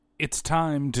It's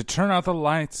time to turn out the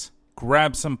lights,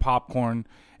 grab some popcorn,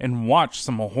 and watch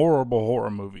some horrible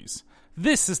horror movies.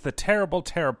 This is the Terrible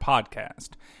Terror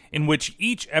Podcast, in which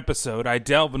each episode I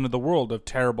delve into the world of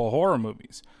terrible horror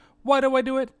movies. Why do I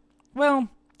do it? Well,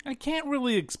 I can't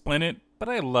really explain it, but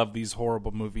I love these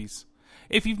horrible movies.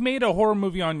 If you've made a horror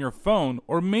movie on your phone,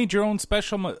 or made your own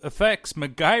special effects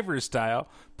MacGyver style,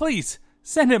 please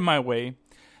send it my way.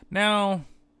 Now,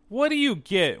 what do you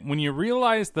get when you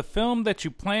realize the film that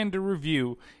you plan to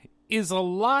review is a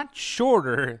lot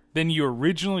shorter than you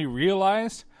originally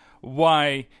realized?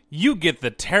 Why, you get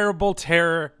the Terrible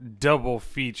Terror double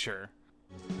feature.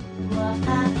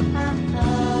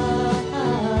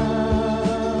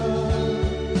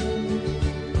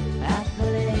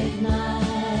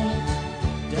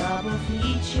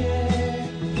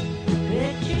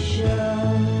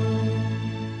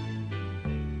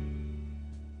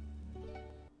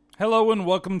 Hello and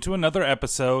welcome to another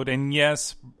episode, and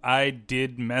yes, I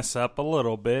did mess up a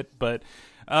little bit, but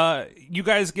you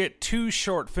guys get two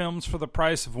short films for the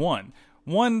price of one.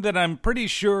 One that I'm pretty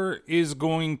sure is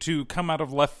going to come out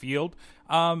of left field,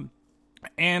 and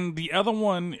the other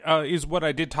one is what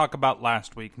I did talk about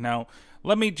last week. Now,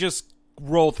 let me just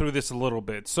roll through this a little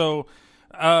bit. So,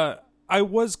 I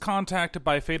was contacted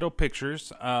by Fatal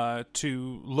Pictures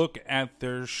to look at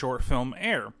their short film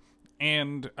Heir.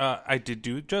 And I did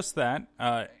do just that.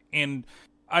 And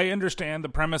I understand the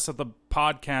premise of the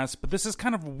podcast, but this is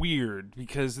kind of weird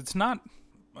because it's not...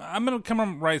 I'm going to come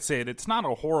on right say it. It's not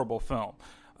a horrible film.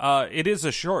 It is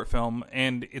a short film,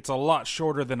 and it's a lot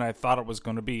shorter than I thought it was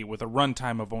going to be, with a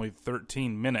runtime of only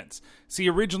 13 minutes. See,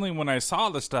 originally when I saw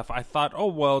the stuff, I thought, oh,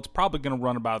 well, it's probably going to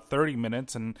run about 30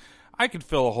 minutes, and I could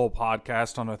fill a whole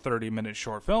podcast on a 30-minute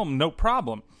short film, no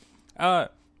problem.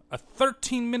 A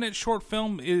 13-minute short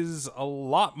film is a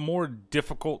lot more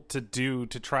difficult to do,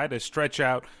 to try to stretch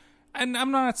out. And I'm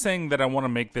not saying that I want to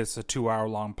make this a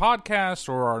 2-hour-long podcast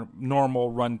or our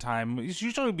normal runtime. It's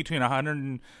usually between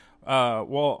an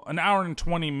hour and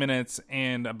 20 minutes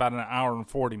and about an hour and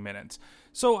 40 minutes.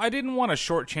 So I didn't want to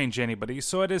shortchange anybody,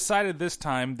 so I decided this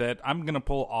time that I'm going to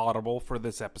pull Audible for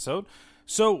this episode.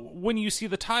 So when you see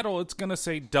the title, it's going to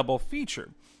say double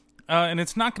feature. And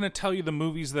it's not going to tell you the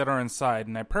movies that are inside,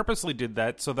 and I purposely did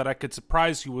that so that I could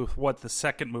surprise you with what the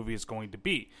second movie is going to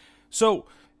be. So,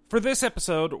 for this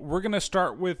episode, we're going to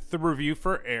start with the review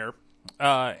for Heir,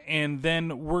 and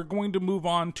then we're going to move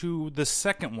on to the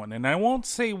second one, and I won't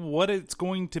say what it's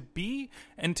going to be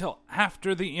until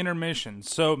after the intermission.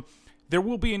 So, there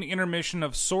will be an intermission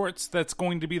of sorts that's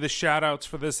going to be the shout-outs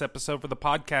for this episode for the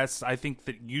podcasts I think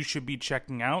that you should be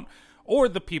checking out, or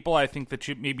the people I think that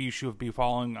maybe you should be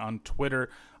following on Twitter.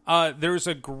 There's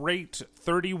a great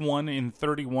 31 in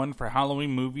 31 for Halloween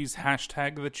movies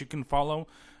hashtag that you can follow.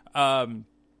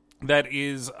 That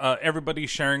is everybody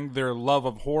sharing their love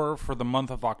of horror for the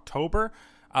month of October.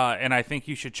 And I think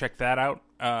you should check that out.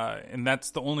 And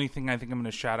that's the only thing I think I'm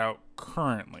going to shout out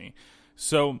currently.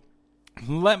 So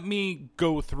let me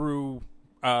go through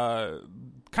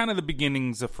kind of the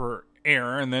beginnings for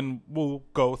Heir, and then we'll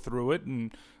go through it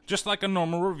and just like a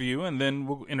normal review, and then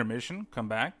we'll intermission, come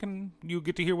back, and you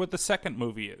get to hear what the second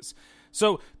movie is.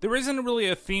 So, there isn't really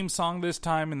a theme song this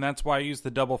time, and that's why I used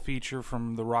the double feature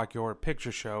from the Rocky Horror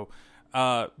Picture Show.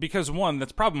 Because one,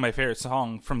 that's probably my favorite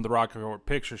song from the Rocky Horror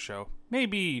Picture Show.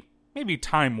 Maybe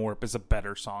Time Warp is a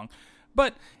better song.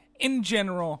 But, in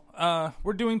general,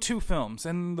 we're doing two films,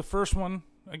 and the first one,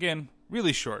 again,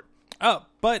 really short.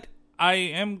 But I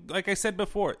am, like I said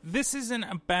before, this isn't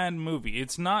a bad movie.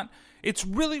 It's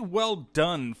really well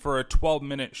done for a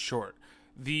 12-minute short.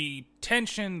 The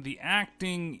tension, the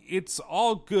acting, it's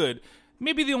all good.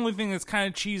 Maybe the only thing that's kind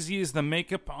of cheesy is the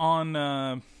makeup on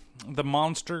the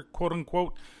monster,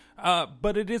 quote-unquote.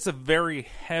 But it is a very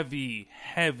heavy,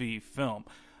 heavy film.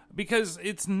 Because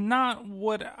it's not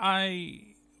what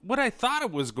I thought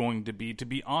it was going to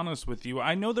be honest with you.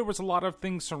 I know there was a lot of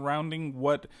things surrounding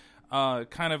what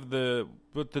kind of the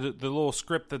little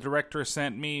script the director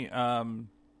sent me,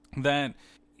 that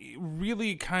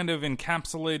really kind of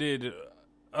encapsulated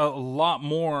a lot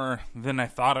more than I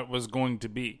thought it was going to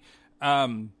be.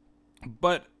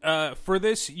 But for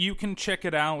this, you can check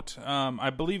it out. I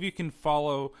believe you can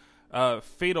follow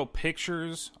Fatal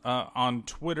Pictures on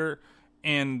Twitter,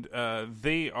 and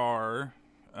they are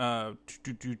at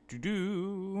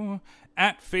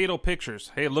Fatal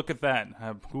Pictures. Hey, look at that.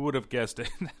 Who would have guessed it?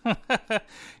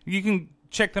 You can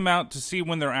check them out to see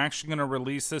when they're actually going to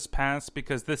release this pass,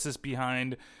 because this is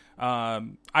behind...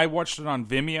 I watched it on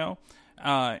Vimeo,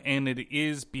 and it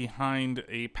is behind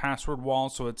a password wall,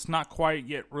 so it's not quite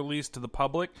yet released to the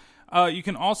public. You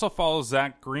can also follow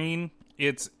Zach Green.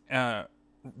 It's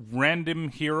Random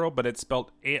Hero, but it's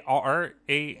spelled Randim,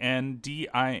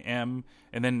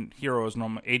 and then Hero is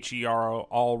normal, Hero,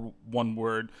 all one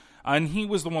word. And he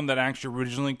was the one that actually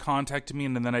originally contacted me,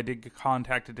 and then I did get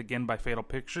contacted again by Fatal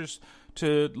Pictures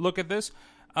to look at this.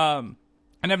 And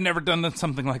I've never done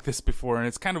something like this before, and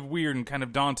it's kind of weird and kind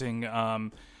of daunting.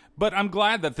 But I'm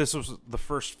glad that this was the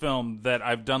first film that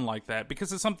I've done like that,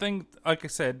 because it's something, like I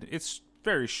said, it's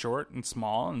very short and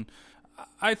small, and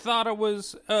I thought it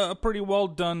was a pretty well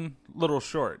done little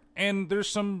short. And there's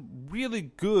some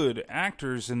really good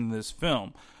actors in this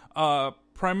film.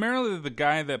 Primarily the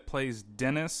guy that plays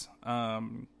Dennis,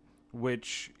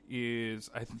 which is,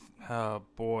 oh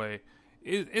boy,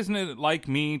 isn't it like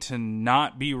me to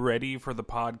not be ready for the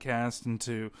podcast and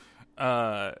to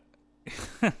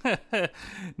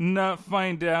not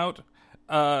find out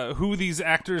who these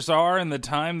actors are and the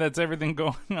time that's everything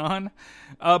going on?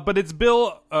 But it's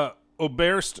Bill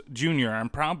Oberst Jr. I'm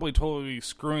probably totally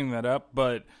screwing that up,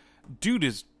 but dude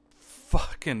is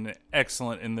fucking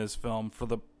excellent in this film for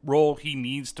the role he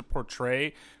needs to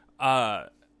portray.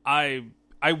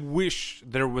 I wish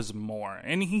there was more.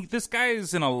 And this guy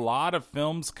is in a lot of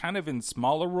films, kind of in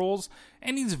smaller roles,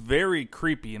 and he's very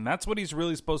creepy, and that's what he's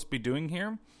really supposed to be doing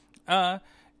here. You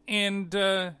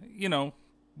know,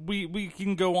 we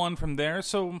can go on from there.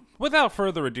 So without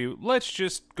further ado, let's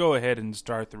just go ahead and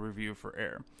start the review for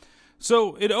Heir.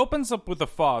 So it opens up with a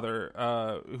father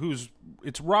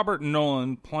it's Robert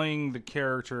Nolan playing the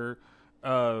character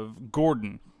of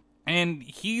Gordon. And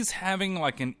he's having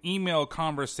like an email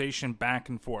conversation back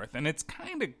and forth. And it's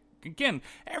kind of, again,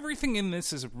 everything in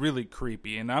this is really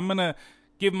creepy. And I'm going to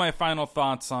give my final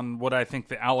thoughts on what I think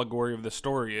the allegory of the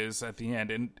story is at the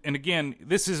end. And again,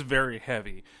 this is very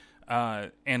heavy.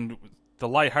 And the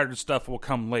lighthearted stuff will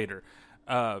come later.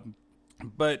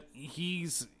 But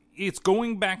it's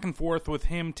going back and forth with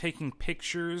him taking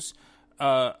pictures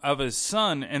of his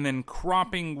son and then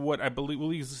cropping what I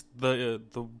believe is the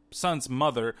son's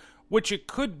mother, which it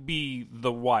could be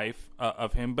the wife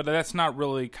of him, but that's not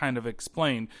really kind of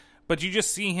explained. But you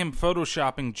just see him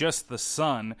photoshopping just the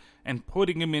son and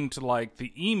putting him into like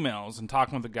the emails and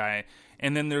talking with the guy,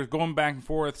 and then they're going back and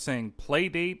forth saying play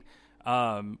date,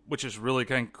 which is really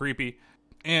kind of creepy.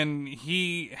 And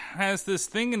he has this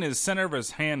thing in his center of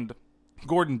his hand,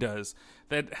 Gordon does,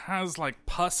 that has like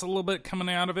pus a little bit coming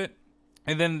out of it.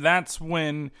 And then that's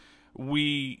when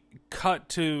we cut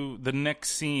to the next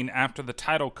scene after the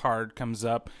title card comes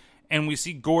up, and we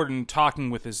see Gordon talking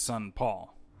with his son,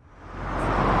 Paul.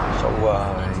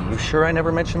 So, you sure I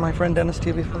never mentioned my friend Dennis to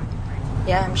you before?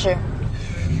 Yeah, I'm sure.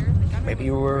 Maybe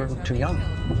you were too young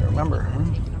to remember, huh?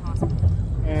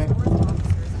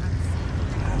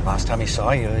 Last time he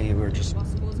saw you, you were just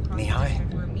knee-high.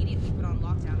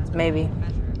 Maybe.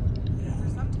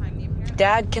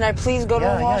 Dad, can I please go to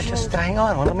the washroom? Yeah, just hang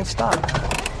on. Let me stop.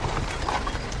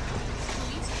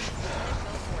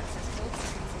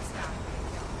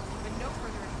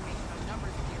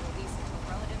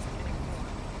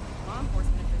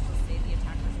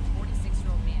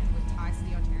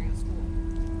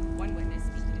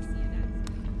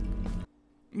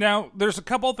 Now, there's a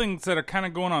couple things that are kind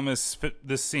of going on this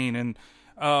scene, and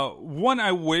one,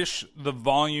 I wish the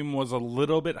volume was a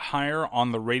little bit higher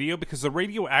on the radio, because the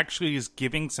radio actually is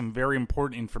giving some very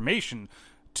important information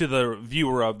to the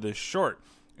viewer of this short.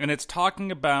 And it's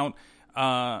talking about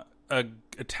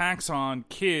attacks on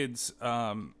kids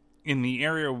in the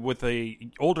area with a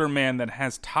older man that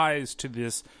has ties to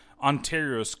this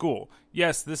Ontario school.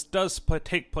 Yes, this does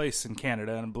take place in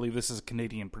Canada, and I believe this is a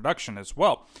Canadian production as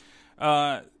well.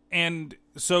 And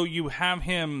so you have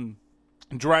him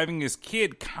driving his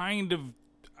kid kind of,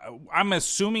 I'm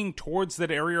assuming, towards that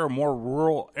area, or more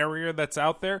rural area that's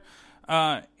out there.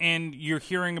 And you're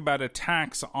hearing about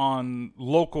attacks on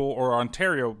local or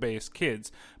Ontario-based kids.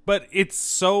 But it's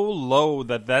so low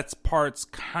that part's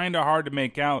kind of hard to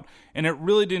make out. And it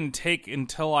really didn't take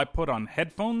until I put on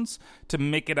headphones to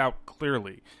make it out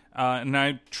clearly. And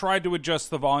I tried to adjust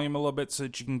the volume a little bit so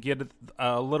that you can get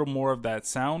a little more of that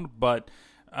sound. But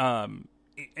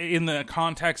in the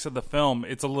context of the film,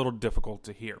 it's a little difficult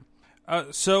to hear.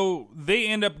 So they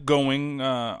end up going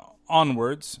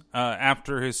onwards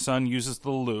after his son uses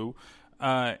the loo.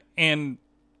 And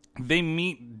they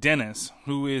meet Dennis,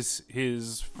 who is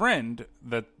his friend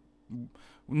that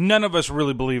none of us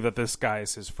really believe that this guy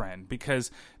is his friend,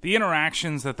 because the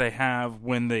interactions that they have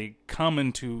when they come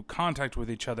into contact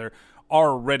with each other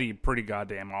are already pretty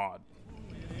goddamn odd.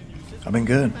 I've been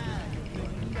good.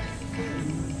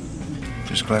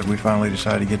 Just glad we finally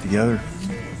decided to get together.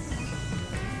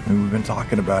 I mean, we've been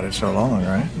talking about it so long,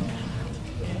 right?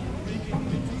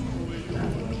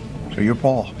 So you're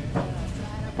Paul.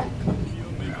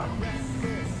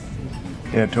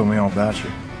 Dad told me all about you.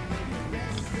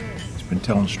 He's been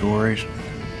telling stories,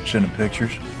 sending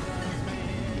pictures.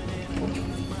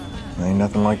 Ain't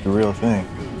nothing like the real thing.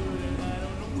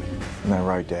 Isn't that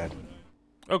right, Dad?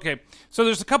 Okay, so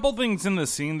there's a couple things in the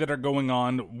scene that are going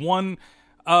on. One,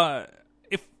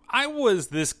 if I was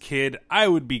this kid, I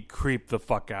would be creeped the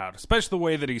fuck out, especially the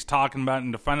way that he's talking about it,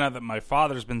 and to find out that my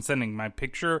father's been sending my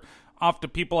picture off to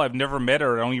people I've never met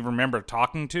or don't even remember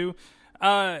talking to.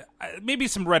 Maybe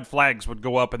some red flags would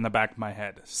go up in the back of my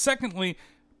head. Secondly,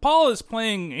 Paul is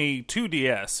playing a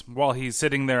 2DS while he's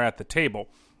sitting there at the table.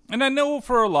 And I know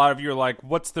for a lot of you are like,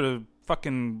 what's the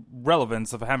fucking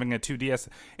relevance of having a 2DS?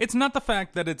 It's not the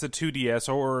fact that it's a 2DS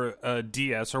or a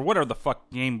DS or whatever the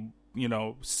fuck game,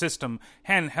 system,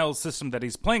 handheld system that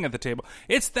he's playing at the table.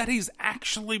 It's that he's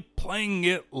actually playing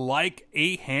it like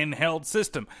a handheld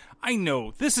system. I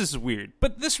know, this is weird,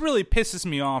 but this really pisses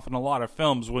me off in a lot of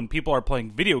films when people are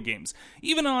playing video games.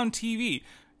 Even on TV,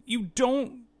 you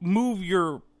don't move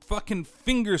your fucking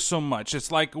fingers so much.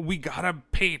 It's like, we gotta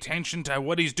pay attention to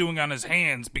what he's doing on his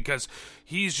hands because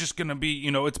he's just gonna be,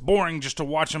 it's boring just to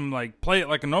watch him like play it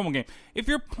like a normal game. If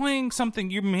you're playing something,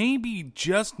 you may be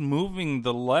just moving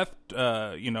the left,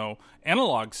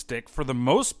 analog stick for the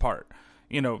most part.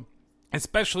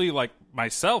 Especially like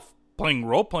myself playing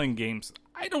role-playing games,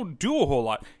 I don't do a whole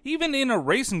lot. Even in a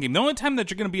racing game, the only time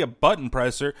that you're going to be a button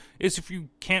presser is if you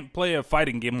can't play a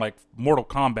fighting game like Mortal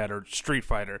Kombat or Street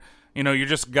Fighter. You're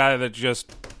just a guy that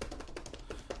just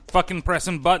fucking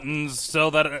pressing buttons so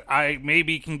that I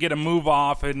maybe can get a move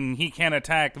off and he can't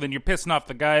attack. Then you're pissing off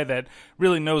the guy that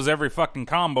really knows every fucking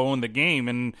combo in the game,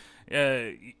 and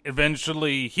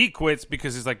eventually he quits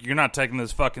because he's like, you're not taking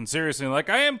this fucking seriously. Like,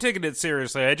 I am taking it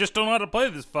seriously. I just don't know how to play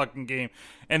this fucking game.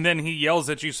 And then he yells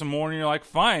at you some more and you're like,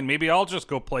 fine, maybe I'll just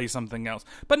go play something else.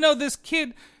 But no, this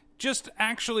kid just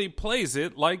actually plays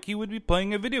it like he would be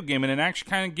playing a video game, and it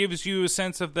actually kind of gives you a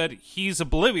sense of that he's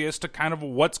oblivious to kind of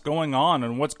what's going on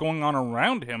and what's going on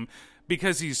around him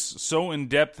because he's so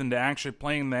in-depth into actually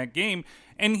playing that game.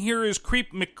 And here is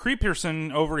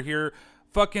McCreeperson over here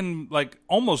fucking like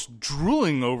almost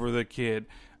drooling over the kid,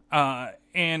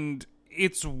 and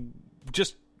it's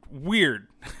just weird.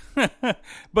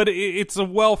 But it's a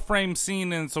well-framed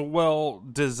scene, and it's a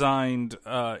well-designed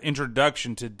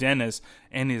introduction to Dennis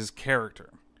and his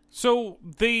character. So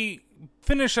they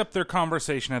finish up their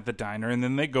conversation at the diner, and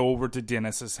then they go over to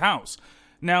Dennis's house.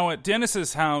 Now, at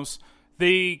Dennis's house,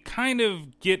 they kind of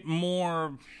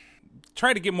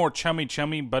try to get more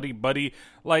chummy, buddy.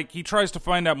 Like, he tries to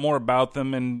find out more about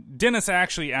them, and Dennis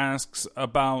actually asks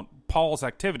about Paul's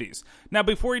activities. Now,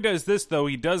 before he does this, though,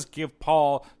 he does give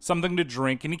Paul something to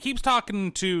drink, and he keeps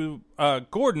talking to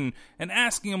Gordon and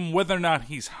asking him whether or not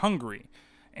he's hungry.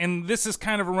 And this is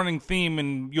kind of a running theme,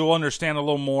 and you'll understand a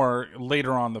little more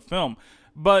later on in the film.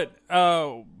 But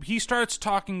Dennis starts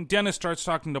talking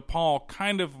to Paul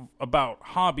kind of about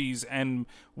hobbies and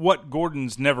what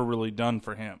Gordon's never really done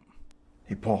for him.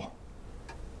 Hey, Paul.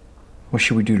 What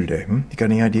should we do today? You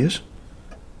got any ideas?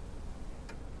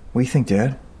 What do you think,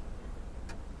 Dad?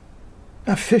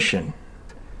 Not fishing.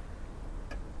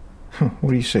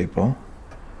 What do you say, Paul?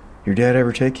 Your dad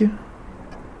ever take you?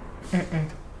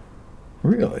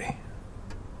 Really?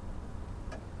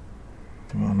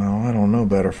 Well, now, I don't know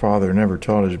about our father never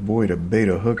taught his boy to bait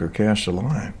a hook or cast a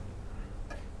line.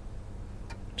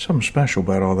 Something special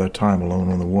about all that time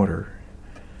alone on the water.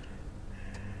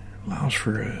 Allows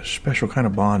for a special kind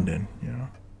of bonding,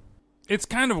 It's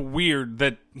kind of weird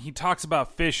that he talks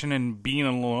about fishing and being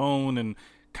alone and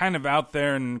kind of out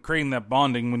there and creating that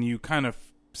bonding when you kind of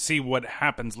see what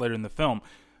happens later in the film.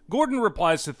 Gordon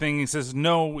replies to the thing. He says,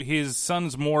 no, his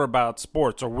son's more about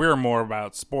sports, or we're more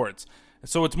about sports.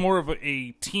 So it's more of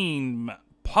a team,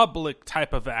 public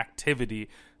type of activity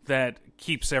that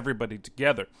keeps everybody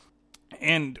together.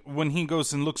 And when he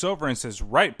goes and looks over and says,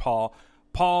 right, Paul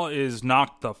is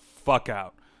knocked the fuck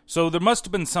out. So there must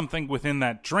have been something within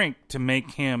that drink to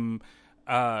make him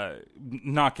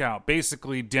knock out.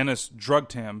 Basically, Dennis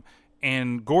drugged him,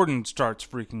 and Gordon starts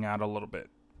freaking out a little bit.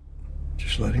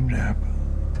 Just let him nap.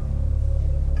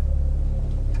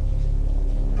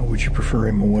 Or would you prefer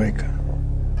him awake?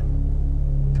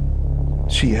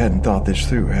 See, you hadn't thought this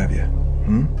through, have you?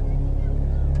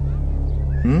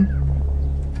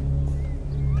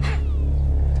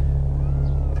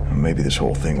 Maybe this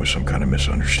whole thing was some kind of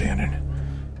misunderstanding.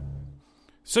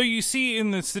 So you see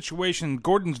in this situation,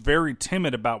 Gordon's very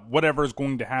timid about whatever's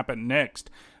going to happen next.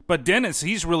 But Dennis,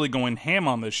 he's really going ham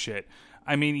on this shit.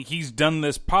 I mean, he's done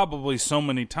this probably so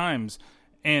many times.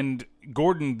 And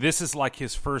Gordon, this is like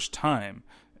his first time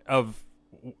of,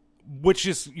 which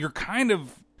is, you're kind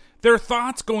of, there are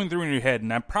thoughts going through in your head,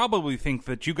 and I probably think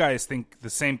that you guys think the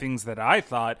same things that I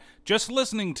thought just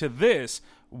listening to this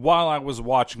while I was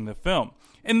watching the film.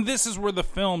 And this is where the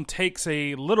film takes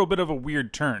a little bit of a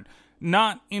weird turn.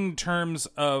 Not in terms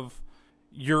of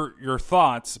your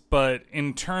thoughts, but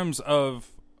in terms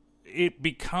of it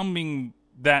becoming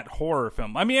that horror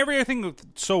film. I mean, everything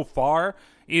so far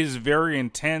is very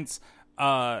intense,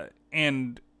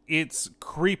 and it's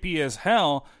creepy as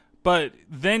hell, but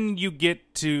then you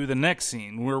get to the next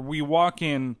scene where we walk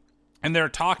in and they're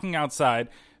talking outside.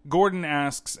 Gordon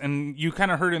asks, and you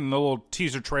kind of heard in the little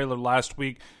teaser trailer last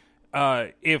week,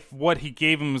 if what he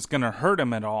gave him was going to hurt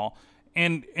him at all.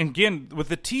 And again, with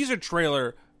the teaser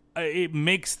trailer, it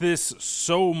makes this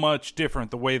so much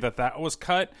different, the way that was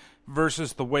cut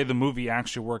versus the way the movie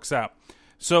actually works out.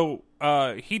 So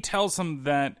he tells him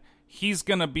that he's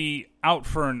going to be out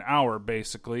for an hour,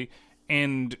 basically.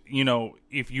 And, you know,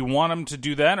 if you want him to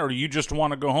do that or you just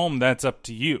want to go home, that's up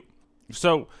to you.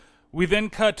 So we then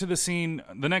cut to the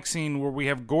next scene where we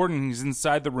have Gordon. He's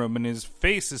inside the room and his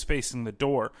face is facing the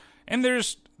door. And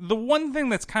there's the one thing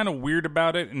that's kind of weird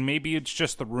about it, and maybe it's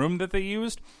just the room that they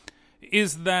used,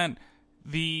 is that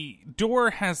the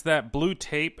door has that blue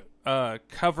tape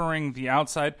covering the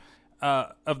outside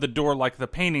of the door, like the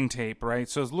painting tape, right?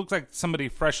 So it looks like somebody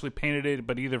freshly painted it,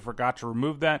 but either forgot to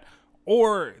remove that,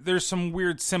 or there's some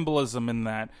weird symbolism in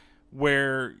that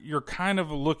where you're kind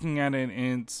of looking at it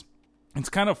and it's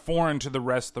kind of foreign to the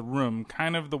rest of the room,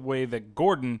 kind of the way that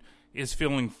Gordon is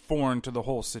feeling foreign to the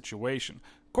whole situation.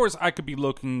 Of course, I could be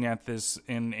looking at this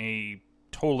in a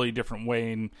totally different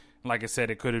way, and like I said,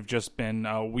 it could have just been,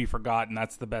 we forgot, and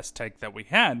that's the best take that we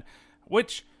had,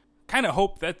 which kind of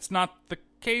hope that's not the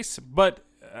case, but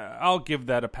I'll give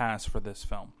that a pass for this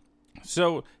film.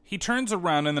 So he turns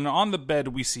around, and then on the bed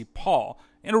we see Paul.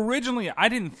 And originally, I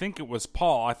didn't think it was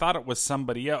Paul. I thought it was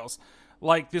somebody else.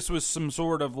 Like, this was some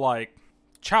sort of, like,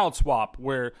 child swap,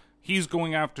 where he's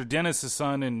going after Dennis's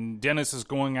son, and Dennis is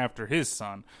going after his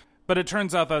son. But it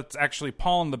turns out that's actually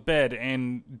Paul in the bed,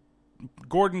 and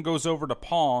Gordon goes over to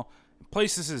Paul,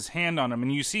 places his hand on him,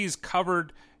 and you see he's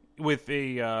covered with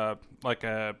a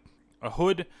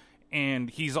hood, and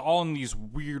he's all in these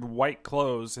weird white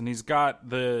clothes, and he's got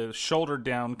the shoulder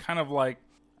down, kind of like,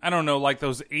 I don't know, like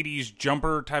those 80s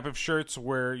jumper type of shirts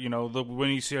where, you know, when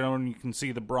you see it on, you can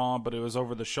see the bra, but it was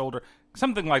over the shoulder.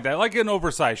 Something like that, like an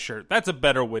oversized shirt. That's a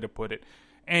better way to put it.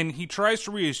 And he tries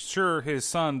to reassure his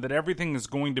son that everything is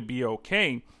going to be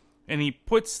okay, and he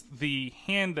puts the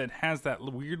hand that has that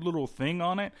weird little thing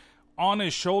on it on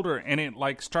his shoulder, and it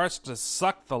like starts to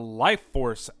suck the life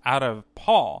force out of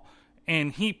Paul,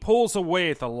 and he pulls away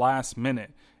at the last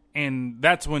minute, and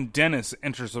that's when Dennis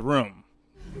enters the room.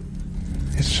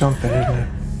 It's something, isn't it?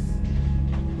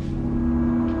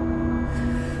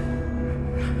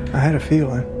 I had a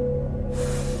feeling.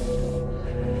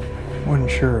 Wasn't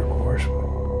sure, of course.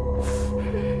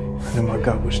 I knew my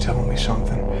gut was telling me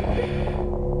something.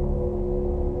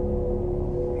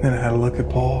 Then I had a look at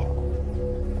Paul.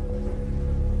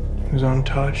 He was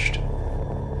untouched.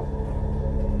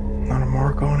 Not a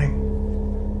mark on him.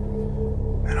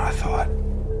 And I thought,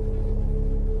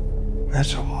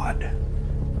 that's odd.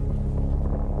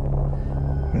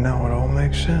 Now it all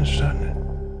makes sense, doesn't it?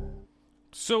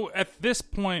 So at this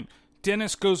point,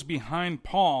 Dennis goes behind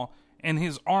Paul, and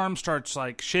his arm starts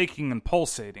like shaking and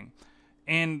pulsating.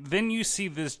 And then you see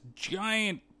this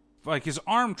giant, like his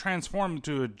arm transformed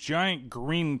into a giant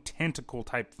green tentacle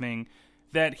type thing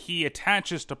that he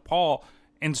attaches to Paul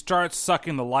and starts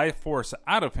sucking the life force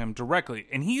out of him directly.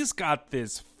 And he's got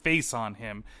this face on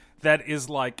him that is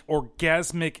like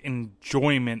orgasmic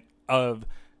enjoyment of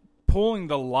pulling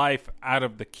the life out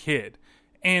of the kid.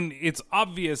 And it's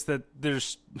obvious that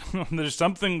there's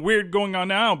something weird going on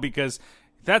now, because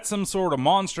that's some sort of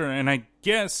monster, and I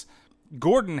guess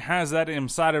Gordon has that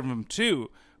inside of him too,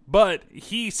 but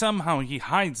he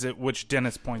hides it, which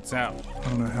Dennis points out. I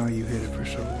don't know how you hid it for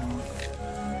so long.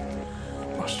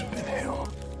 Must have been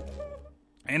hell.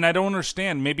 And I don't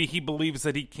understand. Maybe he believes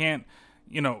that he can't,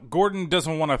 Gordon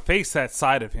doesn't want to face that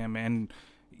side of him, and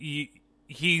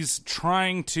he's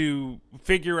trying to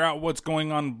figure out what's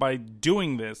going on by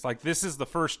doing this. Like, this is the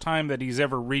first time that he's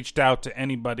ever reached out to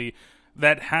anybody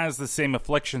that has the same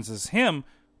afflictions as him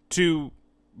to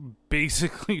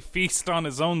basically feast on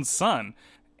his own son.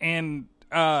 And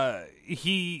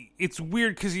it's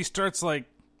weird because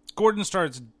Gordon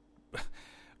starts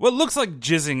what looks like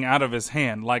jizzing out of his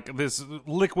hand. Like, this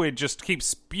liquid just keeps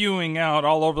spewing out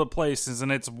all over the places,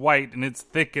 and it's white, and it's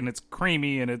thick, and it's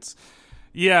creamy, and it's,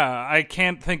 I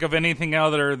can't think of anything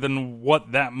other than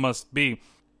what that must be.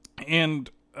 And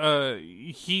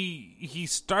he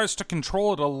starts to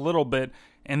control it a little bit,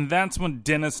 and that's when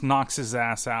Dennis knocks his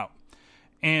ass out.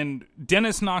 And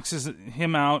Dennis knocks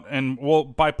him out, and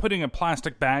by putting a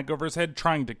plastic bag over his head,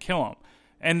 trying to kill him.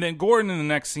 And then Gordon, in the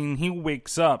next scene, he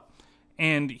wakes up,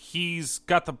 and he's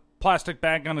got the plastic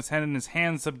bag on his head, and his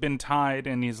hands have been tied,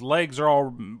 and his legs are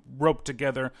all roped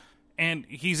together. And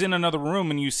he's in another room,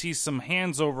 and you see some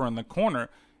hands over in the corner,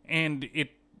 and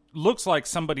it looks like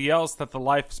somebody else that the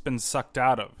life's been sucked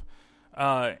out of.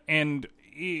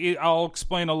 I'll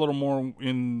explain a little more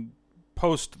in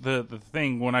post the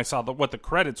thing when I saw what the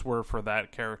credits were for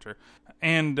that character.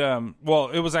 And,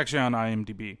 it was actually on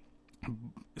IMDb.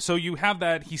 So you have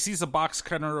that. He sees a box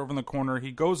cutter over in the corner.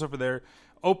 He goes over there,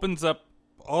 opens up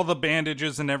all the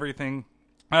bandages and everything.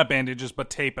 Not bandages, but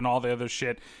tape and all the other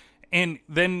shit. And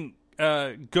then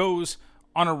goes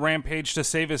on a rampage to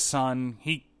save his son.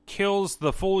 He kills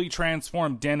the fully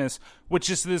transformed Dennis, which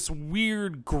is this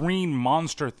weird green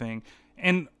monster thing.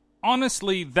 And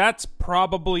honestly, that's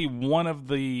probably one of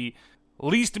the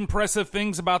least impressive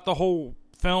things about the whole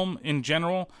film in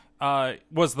general,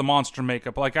 was the monster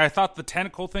makeup. Like, I thought the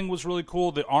tentacle thing was really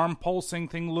cool. The arm pulsing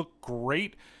thing looked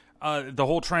great. The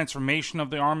whole transformation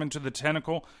of the arm into the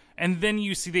tentacle. And then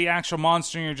you see the actual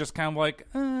monster and you're just kind of like,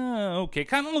 okay.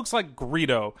 Kind of looks like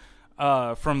Greedo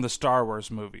from the Star Wars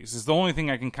movies. Is the only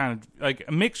thing I can kind of, like,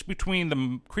 a mix between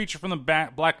the creature from the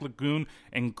Black Lagoon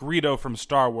and Greedo from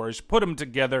Star Wars. Put them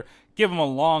together, give him a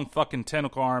long fucking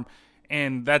tentacle arm,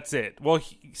 and that's it. Well,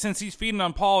 since he's feeding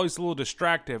on Paul, he's a little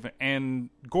distractive, and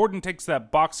Gordon takes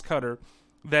that box cutter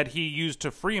that he used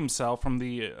to free himself from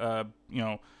the,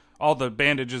 all the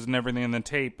bandages and everything and the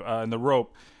tape and the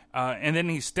rope, and then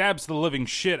he stabs the living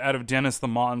shit out of Dennis the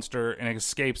monster and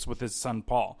escapes with his son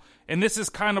Paul. And this is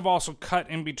kind of also cut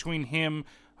in between him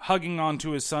hugging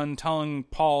onto his son, telling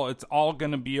Paul it's all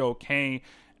going to be okay,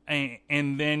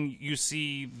 and then you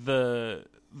see the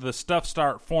stuff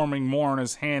start forming more on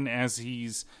his hand as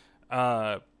he's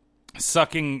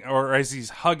sucking, or as he's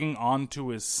hugging onto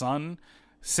his son,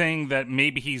 saying that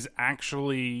maybe he's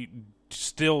actually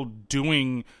still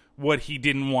doing what he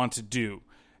didn't want to do.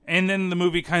 And then the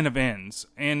movie kind of ends,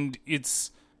 and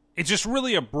it's just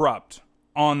really abrupt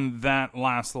on that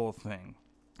last little thing.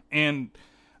 And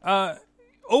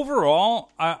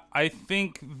overall, I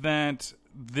think that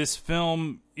this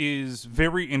film is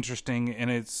very interesting, and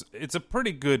it's a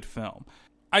pretty good film.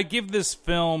 I give this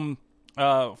film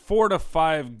 4 to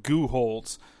 5 goo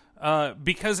holes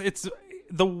because it's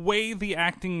the way the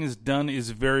acting is done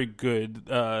is very good.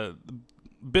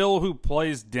 Bill, who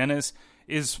plays Dennis,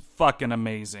 is fucking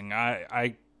amazing.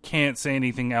 I can't say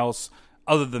anything else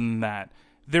other than that.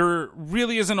 There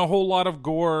really isn't a whole lot of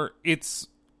gore. It's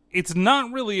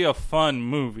not really a fun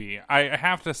movie. I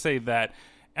have to say that.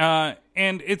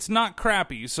 And it's not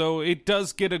crappy, so it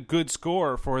does get a good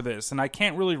score for this. And I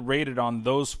can't really rate it on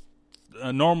those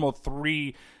normal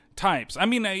 3 types. I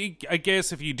mean, I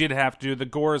guess if you did have to, the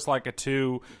gore is like a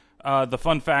 2. The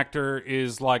fun factor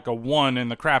is like a 1, and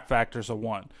the crap factor is a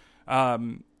 1.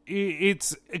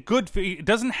 It's a good. It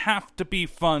doesn't have to be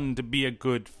fun to be a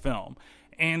good film.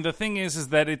 And the thing is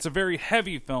that it's a very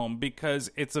heavy film because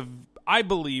I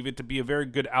believe it to be a very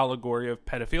good allegory of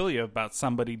pedophilia, about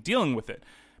somebody dealing with it.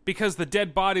 Because the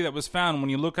dead body that was found,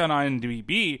 when you look on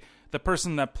IMDb, the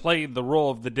person that played the role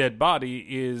of the dead body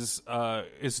is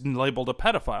labeled a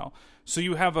pedophile. So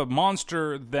you have a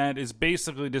monster that is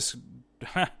basically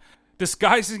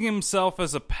disguising himself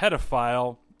as a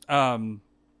pedophile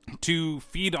to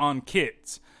feed on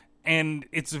kids. And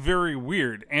it's very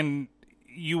weird. And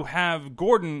you have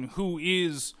Gordon, who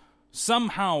is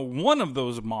somehow one of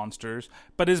those monsters,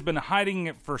 but has been hiding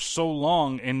it for so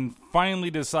long, and finally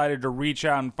decided to reach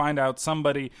out and find out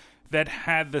somebody that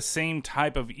had the same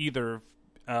type of either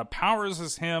powers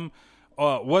as him,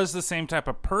 was the same type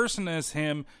of person as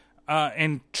him,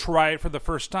 and try it for the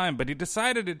first time. But he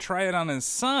decided to try it on his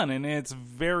son, and it's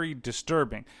very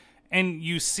disturbing. And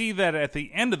you see that at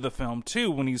the end of the film,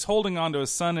 too, when he's holding onto his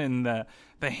son in the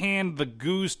hand, the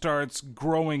goo starts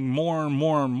growing more and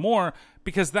more and more,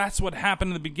 because that's what happened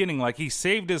in the beginning. Like, he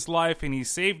saved his life, and he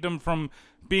saved him from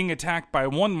being attacked by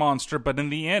one monster, but in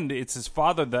the end, it's his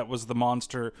father that was the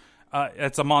monster.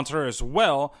 It's a monster as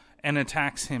well, and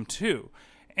attacks him, too.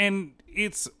 And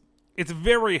it's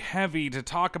very heavy to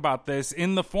talk about this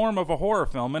in the form of a horror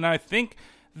film, and I think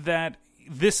that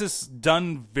this is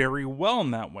done very well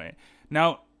in that way.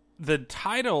 Now, the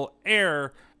title,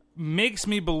 Heir, makes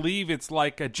me believe it's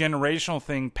like a generational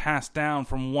thing passed down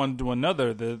from one to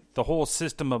another, the whole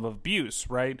system of abuse,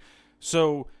 right?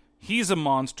 So he's a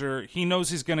monster. He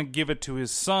knows he's going to give it to his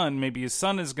son. Maybe his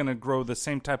son is going to grow the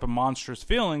same type of monstrous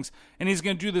feelings, and he's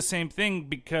going to do the same thing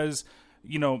because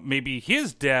maybe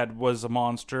his dad was a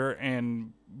monster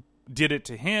and did it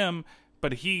to him,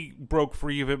 but he broke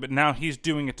free of it, but now he's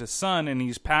doing it to son, and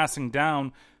he's passing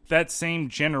down that same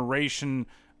generation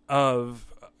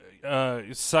of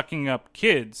sucking up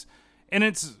kids. And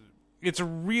it's a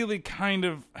really kind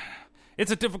of,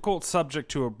 it's a difficult subject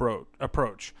to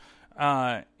approach.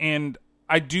 And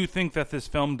I do think that this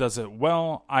film does it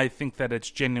well. I think that it's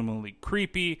genuinely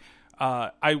creepy.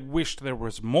 I wished there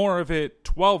was more of it.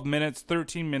 12 minutes,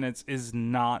 13 minutes is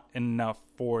not enough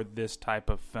for this type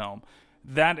of film.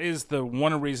 That is the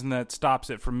one reason that stops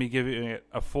it from me giving it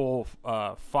a full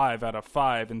 5 out of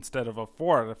 5 instead of a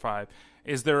 4 out of 5,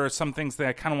 is there are some things that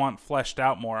I kind of want fleshed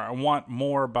out more. I want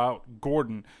more about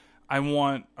Gordon. I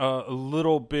want a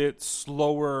little bit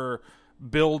slower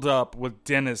build up with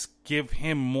Dennis. Give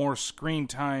him more screen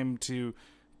time to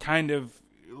kind of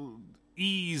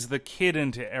ease the kid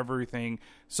into everything,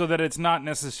 so that it's not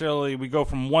necessarily we go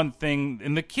from one thing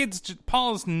and the kids.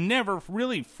 Paul's never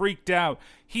really freaked out.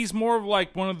 He's more of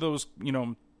like one of those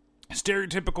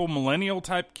stereotypical millennial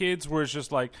type kids where it's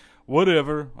just like,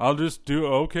 whatever, I'll just do,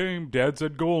 okay, dad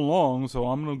said go along, so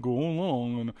I'm gonna go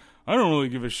along, and I don't really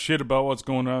give a shit about what's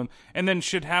going on. And then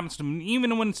shit happens to him.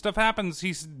 Even when stuff happens,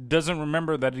 he doesn't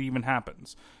remember that it even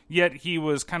happens. Yet he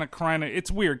was kind of crying.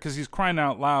 It's weird because he's crying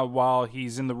out loud while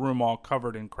he's in the room all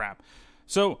covered in crap.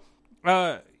 So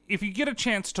if you get a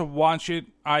chance to watch it,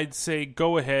 I'd say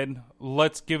go ahead.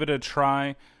 Let's give it a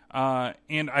try.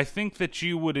 And I think that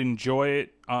you would enjoy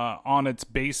it on its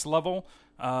base level.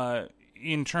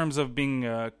 In terms of being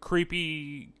a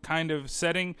creepy kind of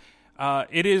setting,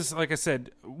 it is, like I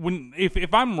said,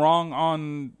 if I'm wrong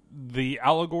on the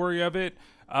allegory of it,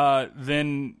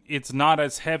 then it's not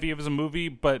as heavy of a movie.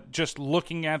 But just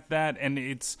looking at that, and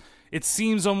it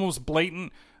seems almost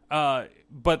blatant,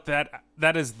 but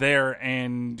that is there,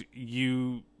 and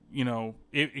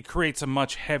it creates a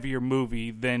much heavier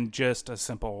movie than just a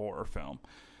simple horror film.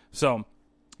 So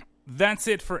that's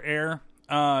it for Heir.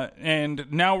 And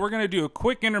now we're going to do a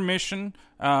quick intermission,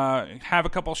 have a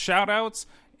couple shout outs,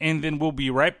 and then we'll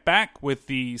be right back with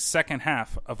the second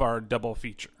half of our double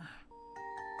feature.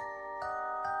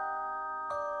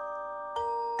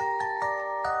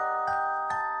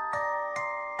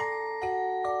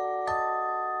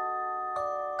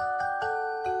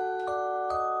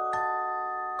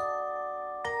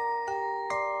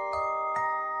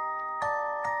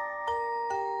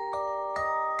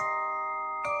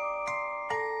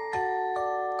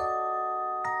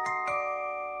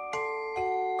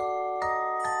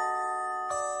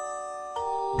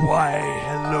 Why,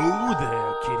 hello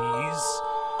there, kiddies,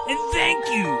 and thank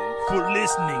you for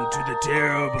listening to the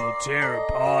Terrible Terror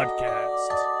Podcast.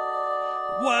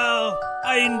 Well,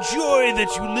 I enjoy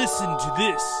that you listen to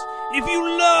this. If you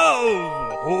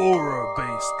love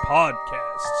horror-based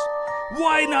podcasts,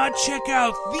 why not check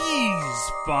out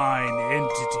these fine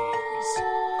entities?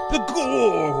 The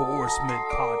Gore Horseman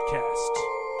Podcast,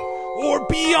 or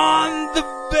Beyond the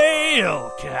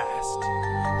Veil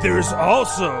Cast. There's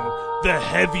also the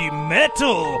Heavy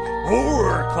Metal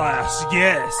Horror Class,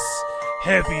 yes,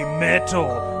 Heavy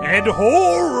Metal and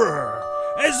Horror,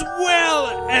 as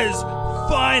well as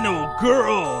Final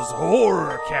Girls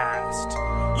Horror Cast.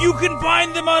 You can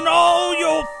find them on all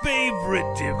your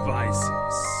favorite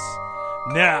devices.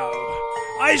 Now,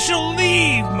 I shall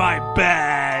leave my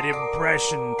bad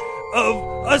impression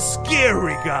of a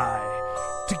scary guy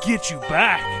to get you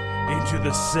back into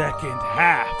the second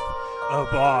half of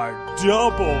our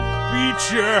double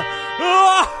feature.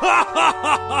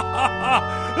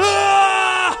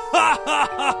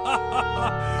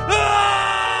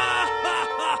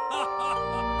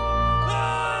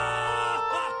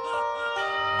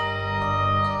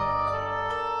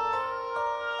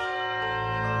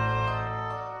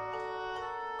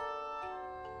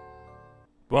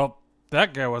 Well,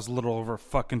 that guy was a little over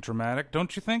fucking dramatic,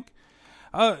 don't you think?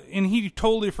 And he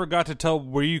totally forgot to tell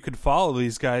where you could follow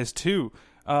these guys, too.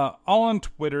 All on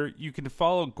Twitter, you can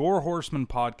follow Gore Horseman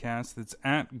Podcast. That's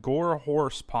at Gore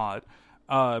Horse Pod.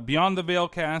 Beyond the Veil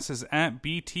Cast is at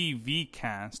BTV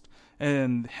Cast.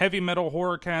 And Heavy Metal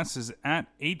Horror Cast is at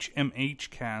HMH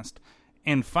Cast.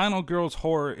 And Final Girls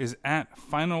Horror is at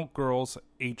Final Girls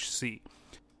HC.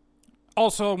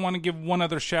 Also, I want to give one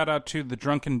other shout out to the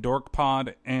Drunken Dork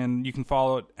Pod. And you can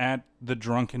follow it at The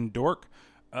Drunken Dork.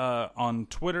 On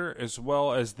Twitter, as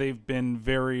well as they've been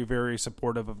very, very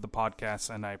supportive of the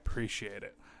podcast, and I appreciate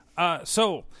it.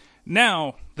 So,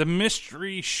 now, the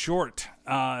mystery short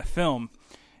film.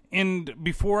 And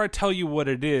before I tell you what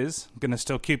it is, I'm going to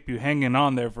still keep you hanging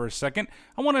on there for a second.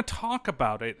 I want to talk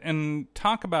about it, and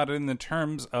talk about it in the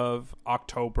terms of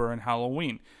October and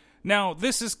Halloween. Now,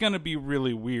 this is going to be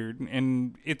really weird,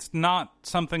 and it's not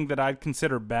something that I'd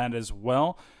consider bad as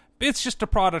well. It's just a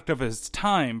product of its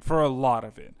time for a lot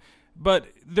of it. But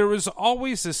there was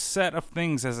always a set of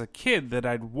things as a kid that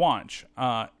I'd watch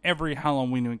every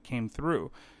Halloween when it came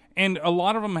through. And a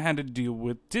lot of them had to do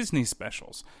with Disney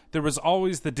specials. There was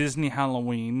always the Disney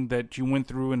Halloween that you went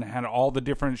through and had all the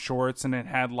different shorts, and it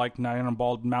had like Night on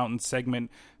Bald Mountain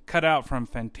segment cut out from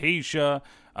Fantasia,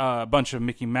 a bunch of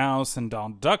Mickey Mouse and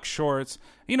Donald Duck shorts,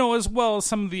 as well as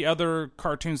some of the other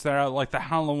cartoons that are like the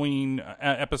Halloween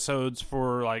episodes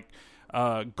for like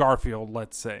Garfield,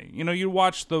 let's say. You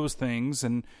watch those things,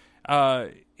 and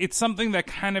it's something that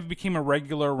kind of became a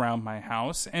regular around my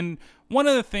house. And one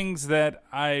of the things that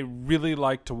I really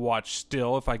like to watch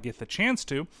still, if I get the chance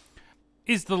to,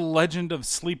 is The Legend of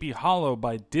Sleepy Hollow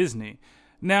by Disney.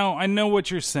 Now, I know what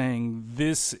you're saying.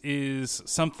 This is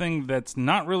something that's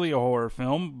not really a horror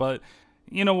film, but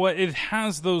you know what? It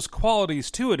has those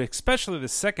qualities to it, especially the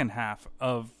second half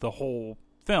of the whole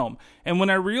film. And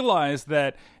when I realized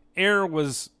that Heir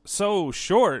was so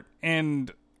short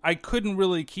and I couldn't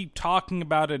really keep talking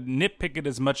about it, nitpick it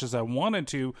as much as I wanted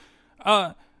to,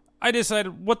 I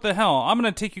decided, what the hell, I'm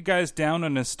going to take you guys down a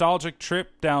nostalgic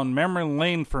trip down memory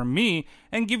lane for me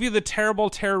and give you the terrible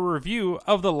terror review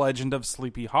of The Legend of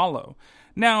Sleepy Hollow.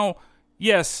 Now,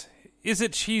 yes, is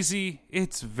it cheesy?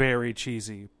 It's very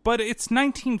cheesy, but it's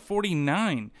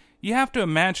 1949. You have to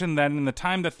imagine that in the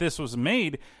time that this was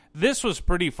made, this was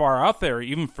pretty far out there,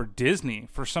 even for Disney,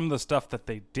 for some of the stuff that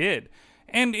they did.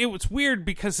 And it was weird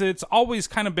because it's always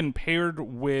kind of been paired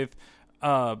with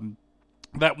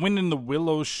that Wind in the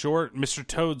Willows short, Mr.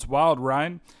 Toad's Wild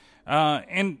Ride.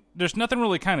 And there's nothing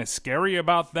really kind of scary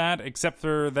about that, except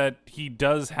for that he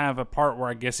does have a part where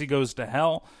I guess he goes to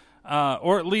hell.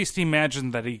 Or at least he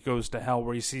imagines that he goes to hell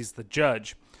where he sees the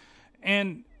judge.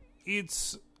 And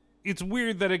it's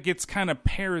weird that it gets kind of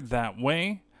paired that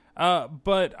way.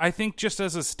 But I think just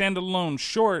as a standalone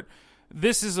short,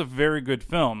 this is a very good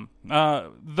film.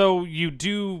 Though you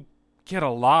do get a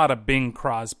lot of Bing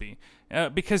Crosby.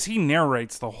 Because he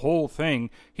narrates the whole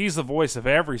thing. He's the voice of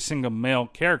every single male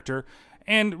character.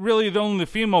 And really the only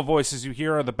female voices you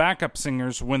hear are the backup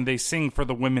singers when they sing for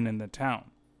the women in the town.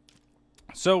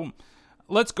 So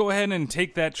let's go ahead and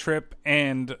take that trip,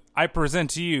 and I present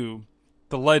to you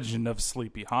The Legend of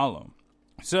Sleepy Hollow.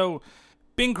 So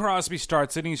Bing Crosby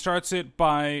starts it, and he starts it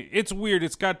by, it's weird,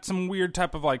 it's got some weird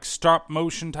type of like stop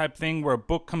motion type thing where a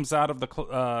book comes out of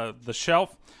the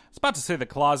shelf. I was about to say the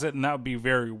closet, and that would be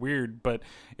very weird, but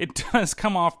it does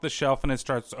come off the shelf and it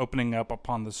starts opening up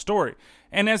upon the story.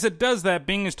 And as it does that,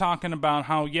 Bing is talking about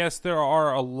how, yes, there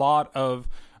are a lot of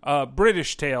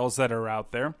British tales that are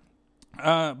out there,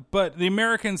 but the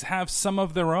Americans have some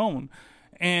of their own.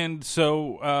 And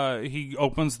so he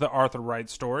opens the Arthur Wright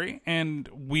story, and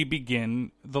we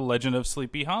begin The Legend of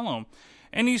Sleepy Hollow.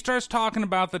 And he starts talking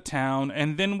about the town,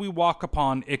 and then we walk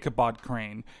upon Ichabod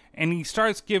Crane, and he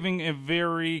starts giving a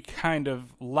very kind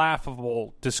of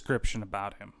laughable description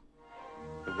about him.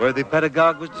 The worthy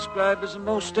pedagogue was described as a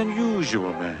most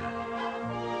unusual man.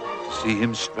 To see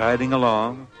him striding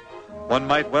along, one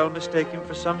might well mistake him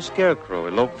for some scarecrow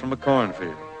eloped from a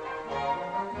cornfield.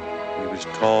 He was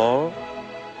tall,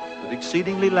 but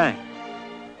exceedingly lank.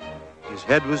 His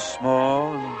head was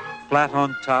small and flat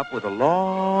on top with a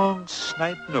long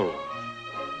snipe nose,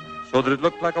 so that it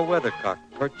looked like a weathercock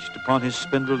perched upon his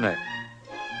spindle neck.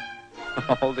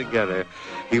 Altogether,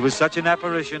 he was such an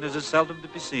apparition as is seldom to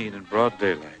be seen in broad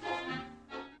daylight.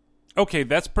 Okay,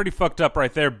 that's pretty fucked up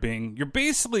right there, Bing. You're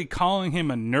basically calling him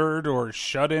a nerd or a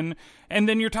shut-in, and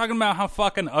then you're talking about how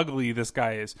fucking ugly this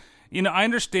guy is. You know, I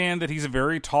understand that he's a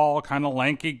very tall, kind of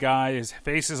lanky guy. His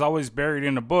face is always buried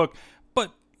in a book,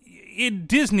 but in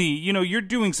Disney, you know, you're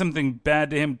doing something bad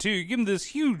to him too. You give him this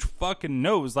huge fucking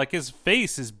nose. Like, his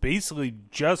face is basically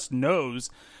just nose,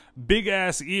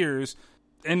 big-ass ears,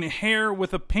 and hair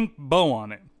with a pink bow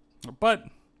on it. But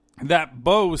that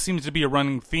bow seems to be a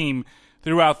running theme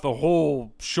throughout the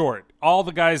whole short. All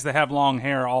the guys that have long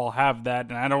hair all have that,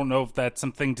 and I don't know if that's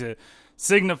something to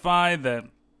signify that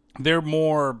they're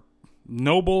more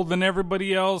noble than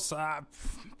everybody else.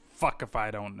 Fuck if I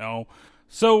don't know.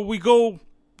 So we go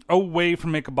away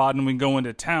from Ichabod and we go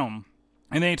into town,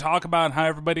 and they talk about how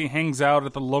everybody hangs out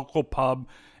at the local pub,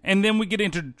 and then we get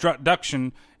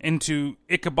introduction into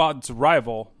Ichabod's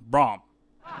rival, Brom.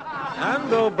 And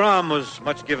though Brom was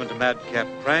much given to madcap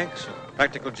pranks and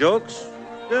practical jokes,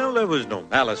 still there was no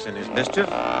malice in his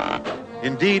mischief.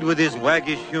 Indeed, with his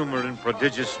waggish humor and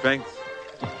prodigious strength,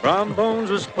 Brom Bones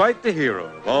was quite the hero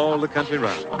of all the country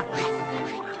round.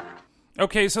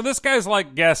 Okay, so this guy's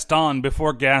like Gaston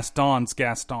before Gaston's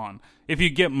Gaston, if you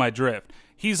get my drift.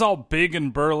 he's all big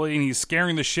and burly, and he's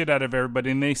scaring the shit out of everybody,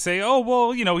 and they say, oh,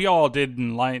 well, you know, he all did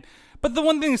in light. But the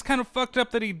one thing is kind of fucked up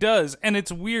that he does, and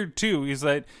it's weird, too, is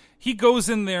that he goes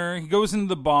in there, he goes into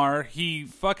the bar, he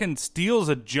fucking steals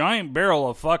a giant barrel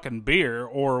of fucking beer,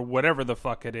 or whatever the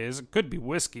fuck it is. It could be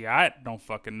whiskey, I don't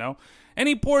fucking know. And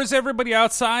he pours everybody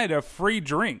outside a free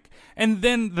drink. And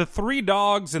then the 3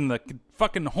 dogs and the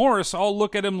fucking horse all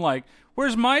look at him like,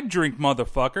 where's my drink,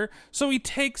 motherfucker? So he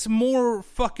takes more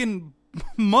fucking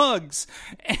mugs,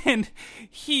 and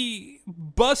he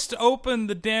busts open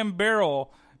the damn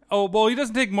barrel. Oh, well, he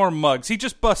doesn't take more mugs. He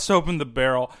just busts open the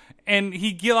barrel, and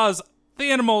he allows the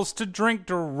animals to drink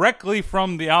directly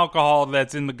from the alcohol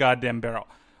that's in the goddamn barrel.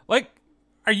 Like,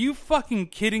 are you fucking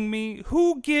kidding me?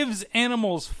 Who gives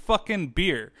animals fucking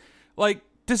beer? Like,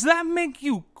 does that make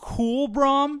you cool,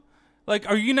 Brom? Like,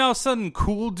 are you now sudden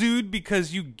cool dude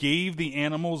because you gave the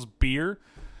animals beer?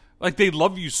 Like, they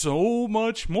love you so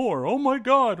much more. Oh my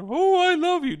god. Oh, I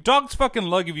love you. Dogs fucking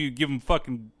love you. Give them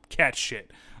fucking cat shit.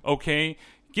 Okay?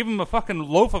 Give him a fucking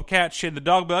loaf of cat shit. The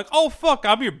dog be like, oh, fuck,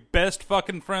 I'm your best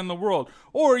fucking friend in the world.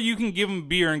 Or you can give him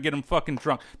beer and get him fucking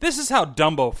drunk. This is how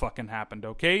Dumbo fucking happened,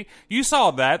 okay? You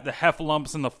saw that, the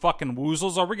heffalumps and the fucking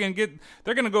woozles.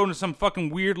 They're gonna go into some fucking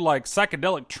weird, like,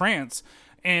 psychedelic trance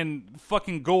and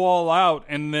fucking go all out.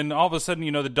 And then all of a sudden,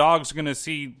 you know, the dog's gonna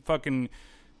see fucking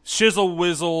shizzle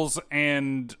whizzles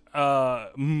and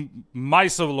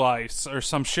mice-o-lice or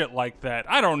some shit like that.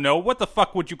 I don't know. What the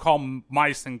fuck would you call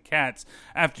mice and cats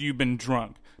after you've been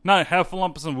drunk? Not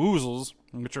heffalumps and woozles,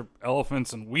 which are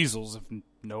elephants and weasels, if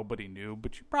nobody knew,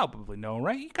 but you probably know,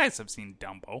 right? You guys have seen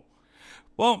Dumbo.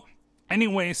 Well,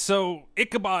 anyway, so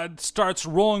Ichabod starts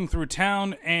rolling through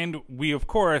town, and we, of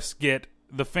course, get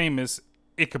the famous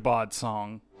Ichabod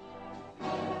song.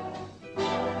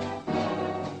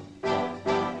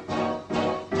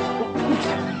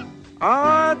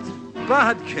 Odds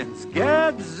bodkins,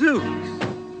 gadzooks.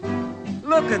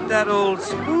 Look at that old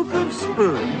spook of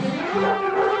spooks.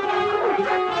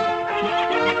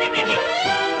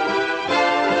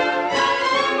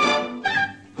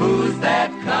 Who's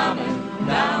that coming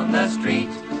down the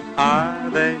street? Are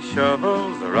they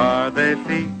shovels or are they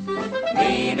feet?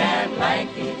 Lean and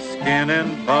lanky, Skin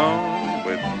and bone,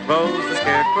 with clothes a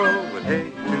scarecrow would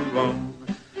hate to own.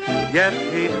 Yet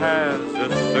he has a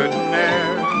certain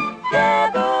air,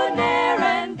 Debonair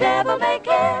and devil may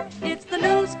care. It's the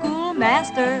new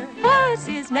schoolmaster, what's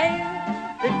his name?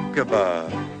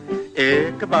 Ichabod,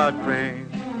 Ichabod Crane.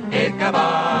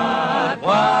 Ichabod,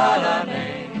 what a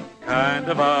name. Kind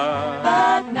of odd,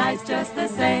 But nice just the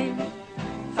same.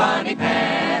 Funny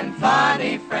pen,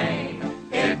 funny frame.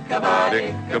 Ichabod,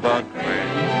 Ichabod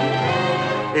Crane.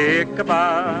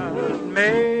 Ichabod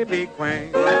may be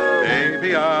quaint, may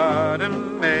be odd,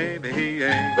 and maybe he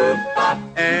ain't.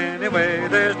 Anyway,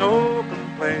 there's no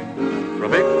complaint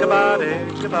from Ichabod,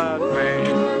 Ichabod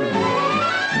Crane.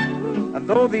 And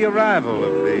though the arrival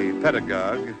of the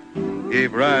pedagogue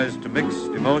gave rise to mixed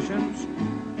emotions,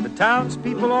 the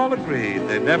townspeople all agreed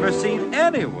they'd never seen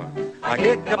anyone like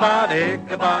Ichabod,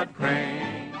 Ichabod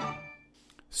Crane.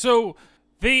 So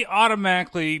they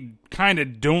automatically kind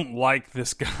of don't like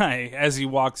this guy as he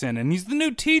walks in, and he's the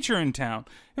new teacher in town.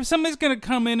 If somebody's going to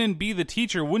come in and be the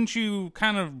teacher, wouldn't you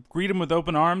kind of greet him with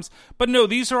open arms? But no,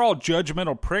 these are all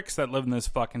judgmental pricks that live in this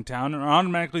fucking town and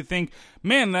automatically think,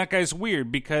 man, that guy's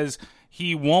weird because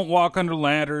he won't walk under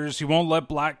ladders. He won't let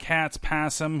black cats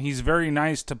pass him. He's very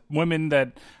nice to women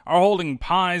that are holding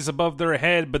pies above their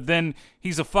head, but then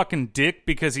he's a fucking dick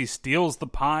because he steals the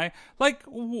pie. Like,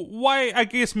 why? I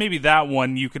guess maybe that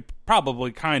one you could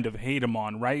probably kind of hate him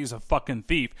on, right? He's a fucking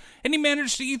thief. And he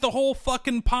managed to eat the whole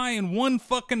fucking pie in one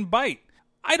fucking bite.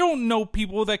 I don't know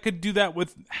people that could do that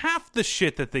with half the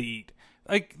shit that they eat.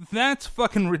 Like, that's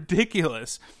fucking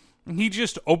ridiculous. He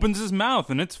just opens his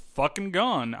mouth and it's fucking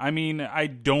gone. I mean, I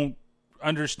don't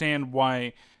understand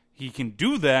why he can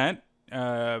do that.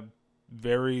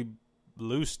 Very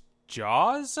loose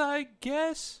jaws, I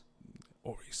guess?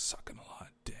 Or he's sucking a lot of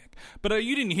dick. But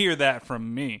you didn't hear that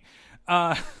from me.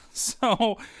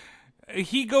 So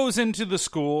he goes into the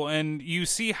school and you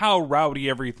see how rowdy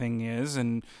everything is.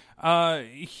 And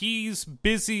he's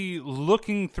busy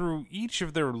looking through each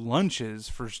of their lunches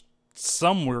for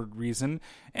some weird reason,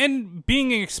 and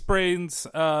being explains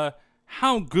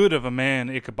how good of a man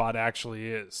Ichabod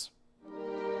actually is.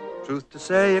 Truth to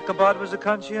say, Ichabod was a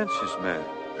conscientious man.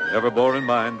 He never bore in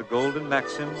mind the golden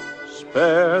maxim,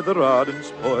 spare the rod and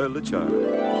spoil the child.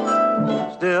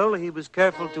 Still, he was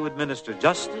careful to administer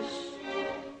justice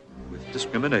with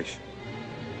discrimination.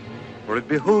 For it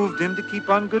behooved him to keep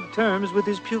on good terms with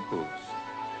his pupils,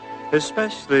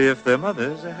 especially if their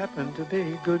mothers happened to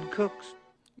be good cooks.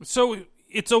 So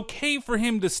it's okay for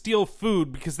him to steal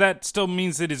food because that still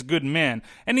means that he's a good man.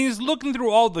 And he's looking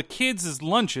through all the kids'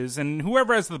 lunches, and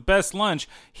whoever has the best lunch,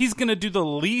 he's going to do the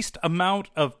least amount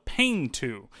of pain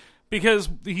to. Because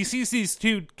he sees these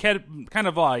two kind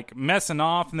of like messing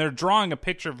off, and they're drawing a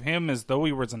picture of him as though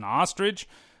he was an ostrich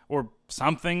or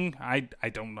something. I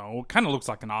don't know. It kind of looks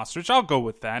like an ostrich. I'll go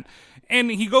with that. And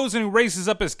he goes and raises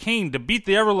up his cane to beat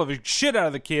the ever-loving shit out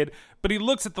of the kid, but he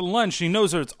looks at the lunch and he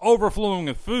knows that it's overflowing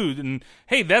with food, and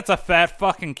hey, that's a fat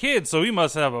fucking kid, so he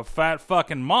must have a fat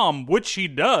fucking mom, which he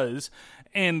does.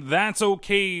 And that's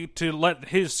okay to let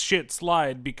his shit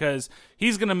slide because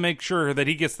he's going to make sure that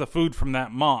he gets the food from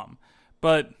that mom.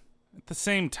 But at the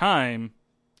same time,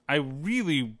 I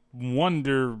really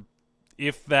wonder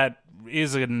if that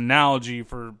is an analogy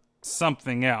for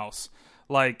something else.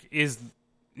 Like, does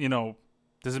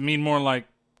it mean more like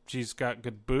she's got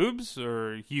good boobs,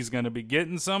 or he's going to be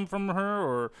getting some from her,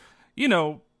 or,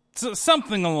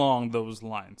 something along those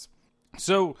lines.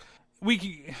 So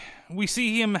we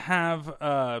see him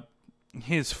have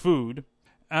his food,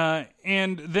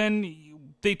 and then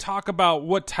they talk about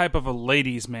what type of a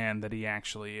ladies' man that he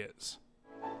actually is.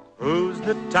 Who's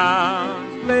the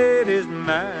town's ladies'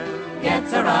 man?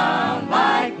 Gets around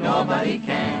like nobody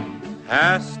can.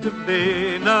 Has to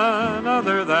be none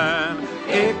other than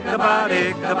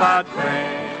Ichabod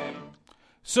Crane.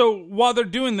 So while they're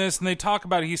doing this and they talk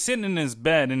about it, he's sitting in his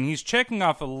bed and he's checking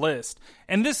off a list.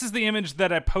 And this is the image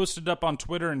that I posted up on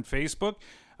Twitter and Facebook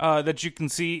that you can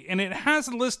see. And it has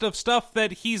a list of stuff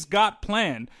that he's got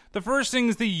planned. The first thing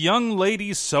is the young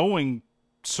ladies sewing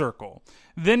circle.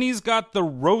 Then he's got the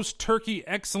roast turkey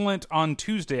excellent on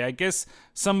Tuesday. I guess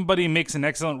somebody makes an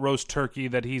excellent roast turkey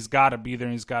that he's got to be there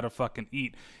and he's got to fucking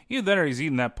eat. Either that or he's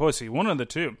eating that pussy. One of the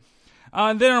two.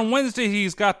 Then on Wednesday,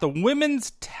 he's got the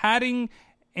Women's Tatting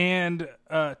and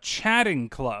Chatting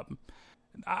Club.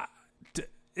 I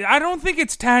don't think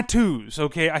it's tattoos,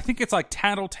 okay? I think it's like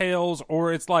tattletales,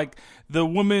 or it's like the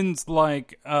women's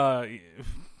like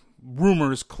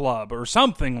rumors club or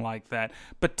something like that.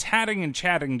 But tatting and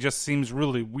chatting just seems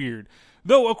really weird.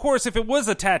 Though, of course, if it was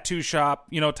a tattoo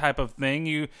shop, type of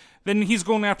thing, then he's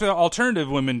going after alternative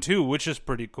women too, which is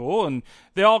pretty cool. And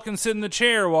they all can sit in the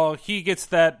chair while he gets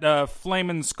that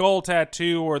flaming skull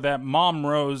tattoo or that mom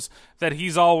rose that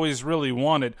he's always really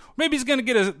wanted. Maybe he's going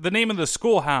to get the name of the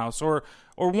schoolhouse, or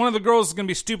one of the girls is going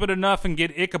to be stupid enough and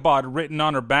get Ichabod written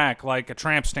on her back like a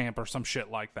tramp stamp or some shit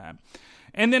like that.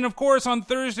 And then, of course, on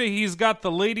Thursday, he's got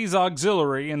the Ladies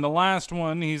Auxiliary, and the last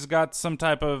one, he's got some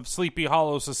type of Sleepy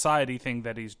Hollow Society thing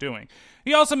that he's doing.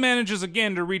 He also manages,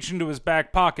 again, to reach into his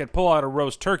back pocket, pull out a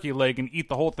roast turkey leg, and eat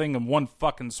the whole thing in one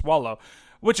fucking swallow.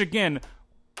 Which, again,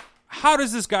 how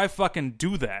does this guy fucking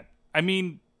do that? I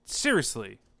mean,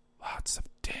 seriously, lots of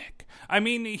dick. I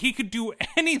mean, he could do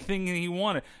anything he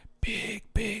wanted. Big,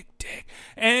 big dick.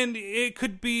 And it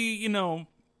could be,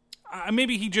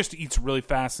 maybe he just eats really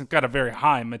fast and got a very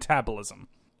high metabolism.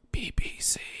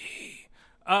 BBC.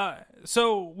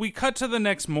 So we cut to the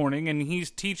next morning, and he's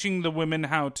teaching the women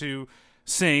how to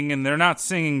sing, and they're not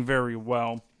singing very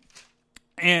well.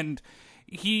 And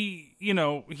he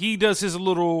does his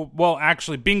little,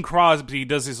 actually, Bing Crosby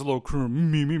does his little crew,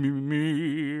 me, me, me,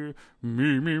 me,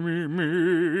 me, me, me, me,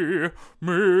 me,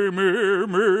 me, me,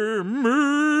 me,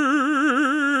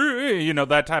 me,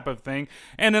 that type of thing.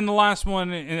 And then the last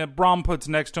one, Brom puts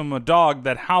next to him a dog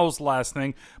that howls last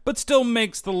thing, but still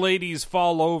makes the ladies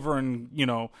fall over and,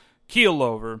 keel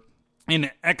over in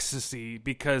ecstasy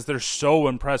because they're so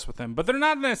impressed with him. But they're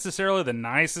not necessarily the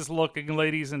nicest looking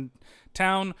ladies in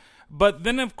town. But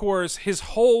then, of course, his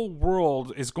whole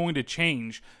world is going to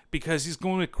change because he's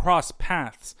going to cross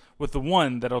paths with the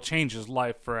one that'll change his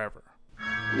life forever.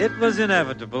 It was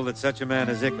inevitable that such a man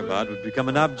as Ichabod would become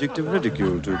an object of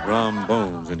ridicule to Brom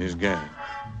Bones and his gang.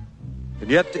 And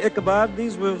yet to Ichabod,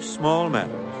 these were small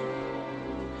matters.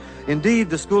 Indeed,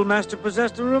 the schoolmaster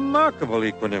possessed a remarkable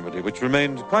equanimity which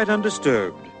remained quite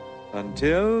undisturbed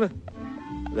until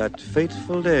that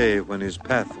fateful day when his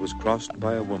path was crossed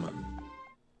by a woman.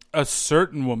 A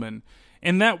certain woman.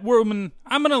 And that woman,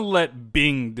 I'm going to let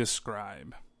Bing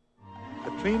describe.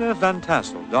 Katrina Van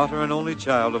Tassel, daughter and only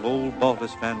child of old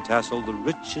Baltus Van Tassel, the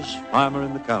richest farmer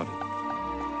in the county.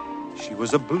 She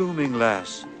was a blooming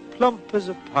lass, plump as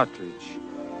a partridge,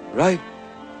 ripe,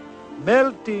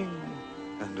 melting,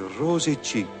 and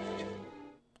rosy-cheeked.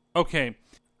 Okay,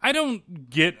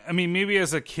 maybe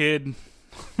as a kid,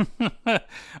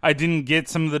 I didn't get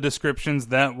some of the descriptions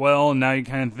that well, and now you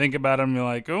kind of think about them, you're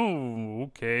like, oh,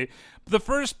 okay. The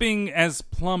first being as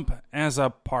plump as a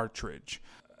partridge.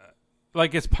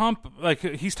 like his pump, like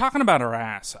he's talking about her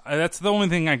ass. That's the only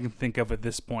thing I can think of at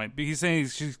this point. But he's saying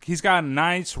he's got a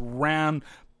nice, round,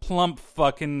 plump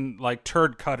fucking like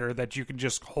turd cutter that you can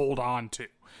just hold on to.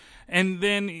 And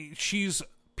then she's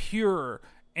pure,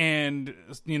 and,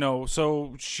 you know,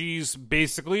 so she's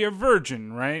basically a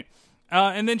virgin, right?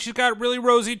 And then she's got really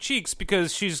rosy cheeks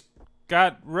because she's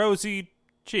got rosy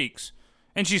cheeks,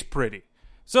 and she's pretty.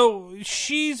 So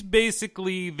she's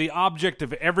basically the object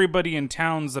of everybody in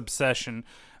town's obsession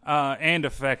and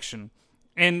affection.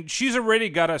 And she's already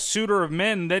got a suitor of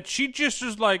men that she just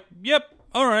is like, yep,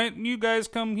 all right, you guys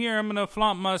come here, I'm going to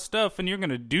flaunt my stuff, and you're going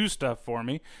to do stuff for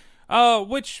me.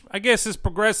 Which I guess is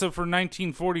progressive for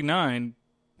 1949,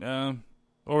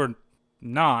 or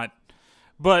not.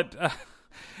 But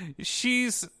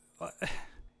she's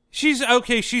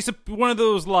okay. She's one of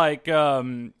those like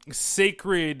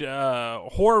sacred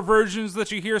horror versions that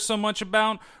you hear so much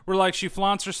about, where like she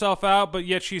flaunts herself out, but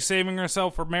yet she's saving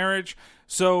herself for marriage.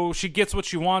 So she gets what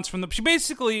she wants from she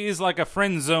basically is like a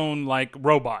friend zone like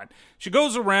robot. She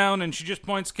goes around and she just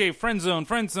points, okay, friend zone,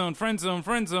 friend zone, friend zone,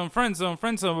 friend zone, friend zone,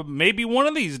 friend zone. Maybe one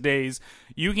of these days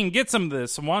you can get some of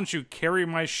this. So why don't you carry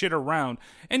my shit around?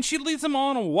 And she leads them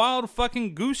on a wild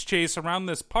fucking goose chase around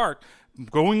this park.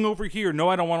 Going over here. No,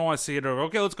 I don't want to see it.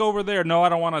 Okay, let's go over there. No, I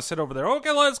don't want to sit over there.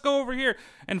 Okay, let's go over here.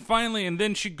 And finally, and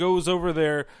then she goes over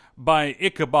there by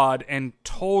Ichabod and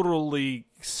totally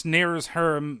snares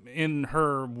her in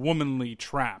her womanly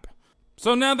trap.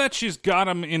 So now that she's got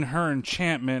him in her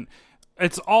enchantment,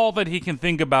 it's all that he can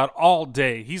think about all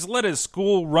day. He's let his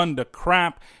school run to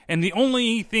crap, and the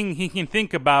only thing he can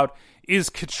think about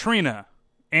is Katrina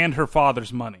and her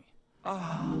father's money.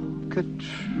 Oh,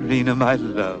 Katrina, my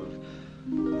love.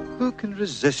 Who can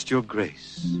resist your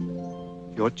grace,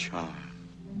 your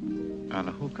charm? And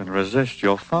who can resist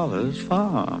your father's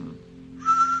farm?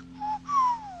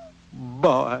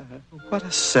 Boy, what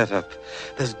a setup.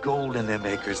 There's gold in them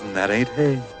acres, and that ain't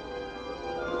hay.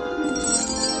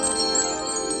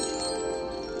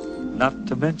 Not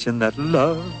to mention that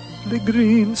lovely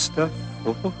green stuff.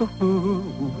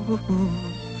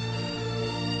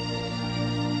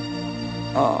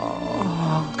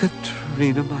 Oh,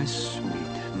 Katrina, my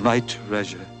sweet, my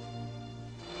treasure.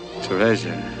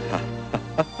 Treasure.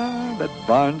 That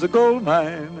barn's a gold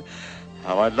mine.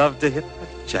 How I'd love to hit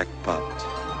the jackpot.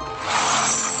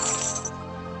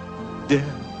 Dear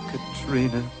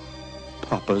Katrina,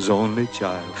 Papa's only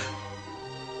child.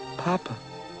 Papa.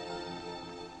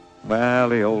 Well,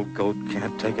 the old goat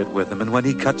can't take it with him, and when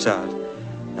he cuts out,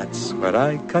 that's where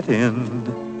I cut in.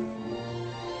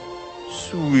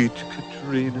 Sweet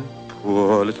Katrina,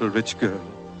 poor little rich girl.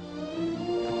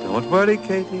 But don't worry,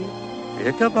 Katie,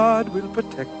 Ichabod will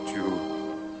protect you.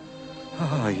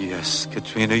 Ah, yes,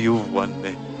 Katrina, you've won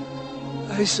me.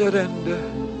 I surrender.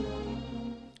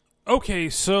 Okay,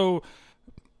 so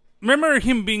remember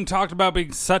him being talked about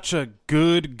being such a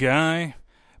good guy?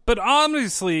 But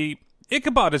obviously,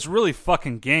 Ichabod is really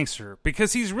fucking gangster,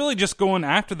 because he's really just going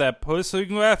after that puss so he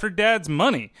can go after Dad's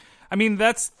money. I mean,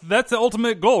 that's the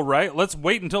ultimate goal, right? Let's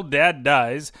wait until Dad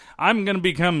dies. I'm going to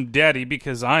become Daddy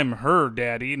because I'm her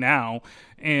daddy now,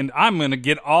 and I'm going to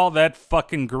get all that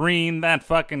fucking green, that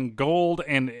fucking gold,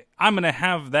 and I'm going to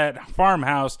have that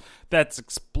farmhouse that's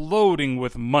exploding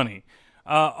with money.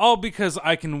 All because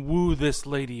I can woo this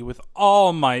lady with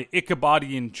all my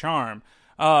Ichabodian charm.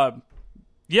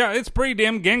 Yeah, it's pretty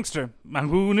damn gangster.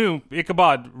 Who knew?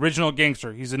 Ichabod, original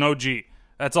gangster. He's an OG.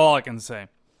 That's all I can say.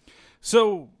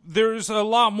 So there's a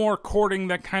lot more courting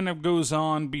that kind of goes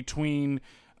on between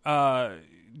Katrina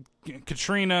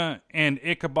and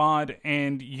Ichabod,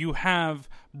 and you have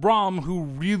Brom, who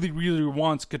really, really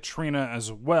wants Katrina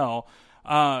as well,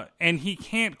 and he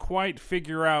can't quite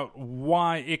figure out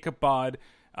why Ichabod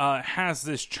has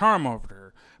this charm over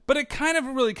her. But it kind of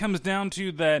really comes down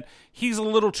to that he's a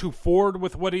little too forward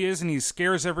with what he is, and he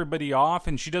scares everybody off,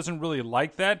 and she doesn't really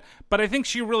like that. But I think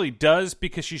she really does,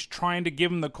 because she's trying to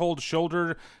give him the cold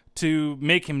shoulder to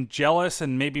make him jealous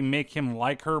and maybe make him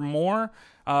like her more,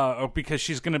 because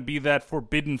she's going to be that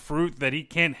forbidden fruit that he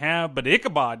can't have, but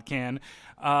Ichabod can,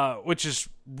 which is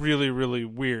really, really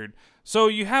weird. So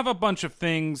you have a bunch of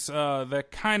things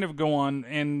that kind of go on,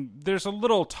 and there's a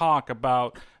little talk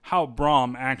about how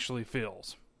Brom actually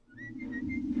feels.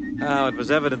 Now, it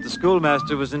was evident the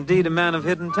schoolmaster was indeed a man of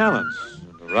hidden talents,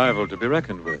 and a rival to be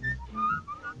reckoned with.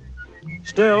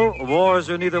 Still, wars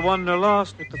are neither won nor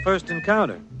lost with the first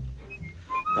encounter.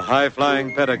 The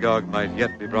high-flying pedagogue might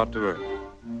yet be brought to earth.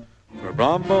 For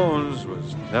Brom Bones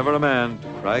was never a man to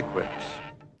cry quits.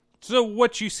 So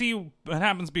what you see, what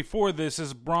happens before this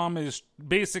is Brom is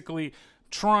basically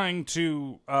trying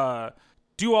to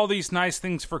do all these nice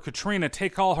things for Katrina,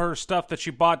 take all her stuff that she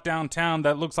bought downtown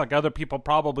that looks like other people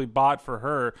probably bought for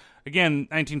her. Again,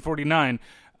 1949.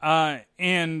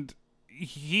 And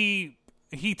he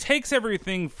takes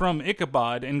everything from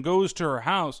Ichabod and goes to her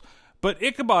house. But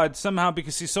Ichabod somehow,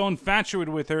 because he's so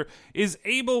infatuated with her, is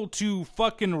able to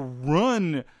fucking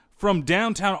run from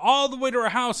downtown all the way to her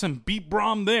house and beat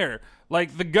Brom there.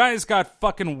 Like, the guy's got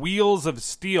fucking wheels of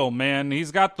steel, man.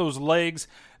 He's got those legs.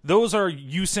 Those are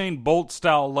Usain Bolt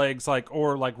style legs,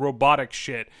 or robotic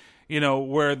shit,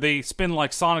 where they spin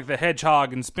like Sonic the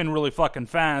Hedgehog and spin really fucking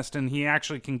fast, and he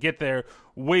actually can get there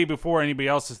way before anybody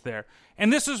else is there.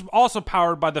 And this is also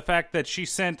powered by the fact that she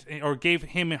sent or gave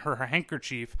him her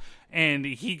handkerchief, and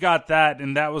he got that,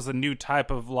 and that was a new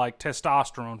type of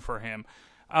testosterone for him.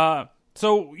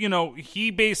 So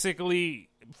he basically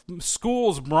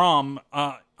schools Brom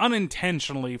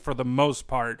unintentionally for the most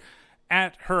part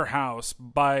at her house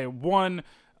by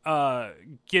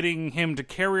getting him to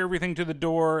carry everything to the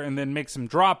door and then makes him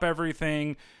drop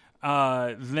everything.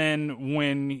 Then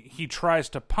when he tries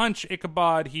to punch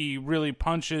Ichabod, he really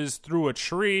punches through a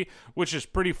tree, which is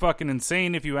pretty fucking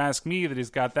insane if you ask me, that he's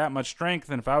got that much strength.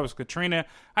 And if I was Katrina,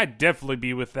 I'd definitely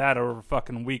be with that over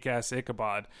fucking weak-ass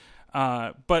Ichabod.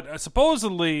 But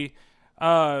supposedly,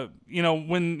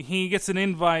 when he gets an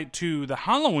invite to the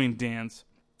Halloween dance,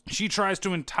 she tries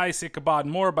to entice Ichabod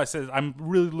more by saying, I'm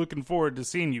really looking forward to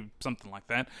seeing you, something like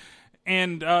that.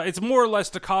 And it's more or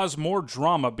less to cause more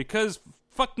drama, because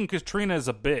fucking Katrina is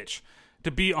a bitch,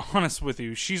 to be honest with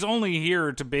you. She's only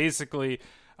here to basically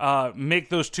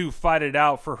make those two fight it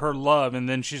out for her love, and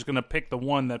then she's going to pick the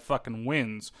one that fucking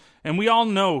wins. And we all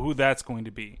know who that's going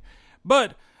to be.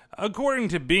 But according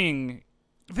to Bing,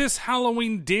 this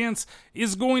Halloween dance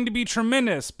is going to be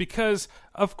tremendous because,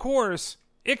 of course,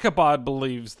 Ichabod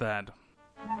believes that.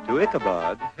 To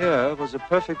Ichabod, here was a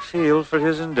perfect field for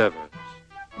his endeavors.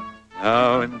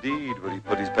 Now, indeed, would he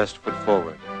put his best foot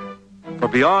forward. For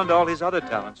beyond all his other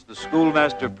talents, the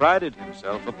schoolmaster prided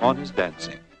himself upon his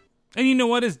dancing. And you know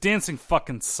what? His dancing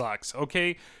fucking sucks,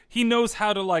 okay? He knows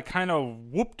how to, kind of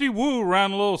whoop-de-woo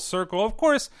around a little circle. Of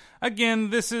course,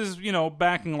 again, this is,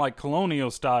 back in,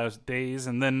 colonial style days,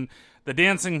 and then the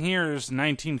dancing here is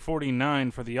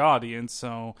 1949 for the audience,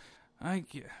 so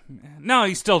no,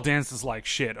 he still dances like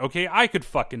shit, okay? I could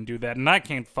fucking do that, and I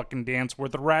can't fucking dance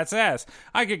worth a rat's ass.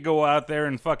 I could go out there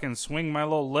and fucking swing my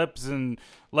little lips and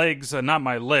legs, not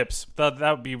my lips. That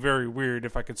would be very weird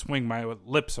if I could swing my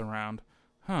lips around.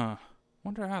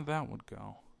 Wonder how that would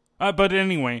go. But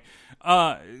anyway,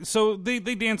 so they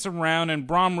dance around, and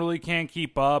Brom really can't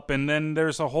keep up, and then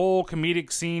there's a whole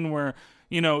comedic scene where,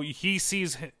 he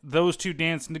sees those two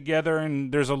dancing together,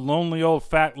 and there's a lonely old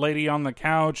fat lady on the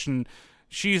couch, and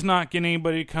she's not getting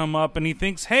anybody to come up, and he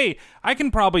thinks, hey, I can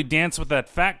probably dance with that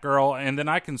fat girl, and then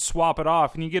I can swap it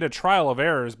off, and you get a trial of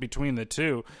errors between the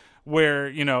two,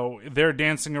 where, they're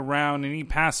dancing around, and he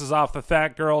passes off the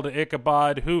fat girl to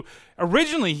Ichabod, who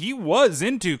originally he was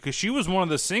into, because she was one of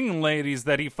the singing ladies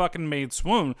that he fucking made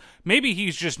swoon. Maybe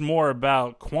he's just more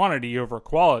about quantity over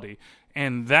quality,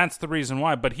 and that's the reason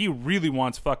why. But he really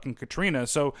wants fucking Katrina,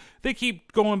 so they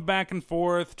keep going back and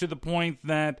forth to the point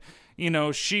that,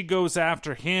 she goes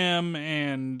after him,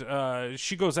 and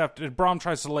Brom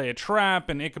tries to lay a trap,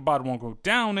 and Ichabod won't go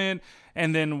down it,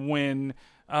 and then when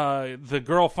the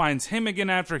girl finds him again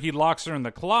after he locks her in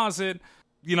the closet,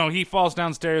 he falls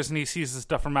downstairs and he sees the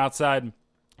stuff from outside,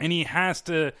 and he has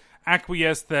to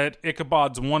acquiesce that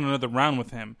Ichabod's won another round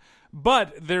with him.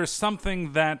 But there's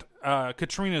something that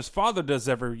Katrina's father does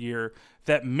every year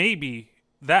that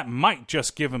might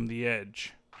just give him the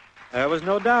edge. There was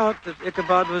no doubt that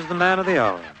Ichabod was the man of the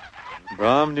hour.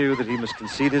 Brom knew that he must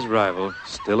concede his rival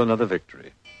still another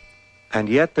victory. And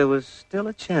yet there was still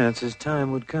a chance his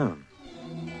time would come.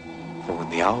 For when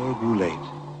the hour grew late,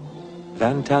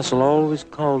 Van Tassel always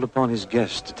called upon his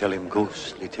guests to tell him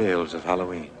ghostly tales of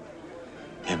Halloween.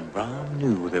 And Brom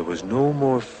knew there was no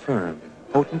more firm and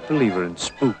potent believer in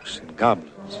spooks and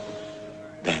goblins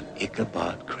than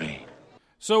Ichabod Crane.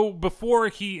 So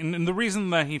before and the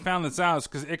reason that he found this out is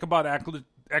because Ichabod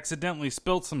accidentally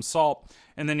spilled some salt,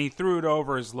 and then he threw it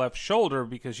over his left shoulder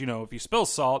because, if you spill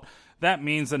salt, that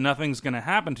means that nothing's going to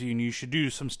happen to you, and you should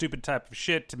do some stupid type of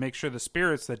shit to make sure the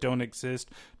spirits that don't exist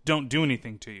don't do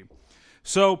anything to you.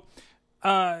 So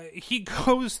he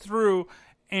goes through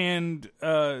and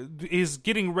is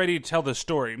getting ready to tell the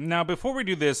story. Now, before we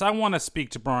do this, I want to speak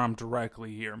to Brom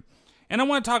directly here, and I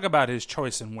want to talk about his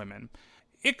choice in women.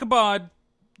 Ichabod,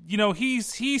 he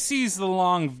sees the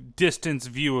long distance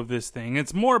view of this thing.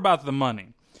 It's more about the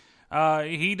money.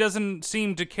 He doesn't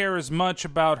seem to care as much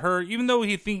about her, even though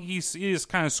he is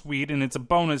kind of sweet, and it's a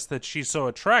bonus that she's so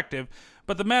attractive.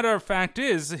 But the matter of fact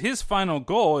is, his final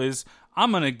goal is,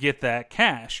 I'm going to get that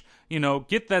cash.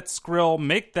 Get that skrill,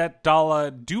 make that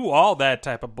dollar, do all that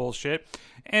type of bullshit,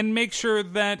 and make sure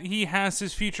that he has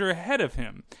his future ahead of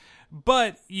him.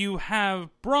 But you have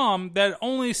Brom that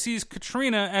only sees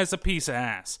Katrina as a piece of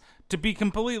ass. To be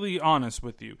completely honest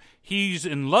with you, he's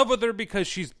in love with her because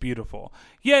she's beautiful.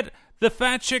 Yet, the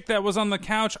fat chick that was on the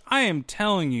couch, I am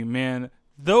telling you, man,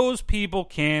 those people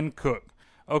can cook,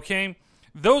 okay?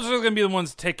 Those are going to be the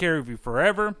ones that take care of you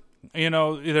forever.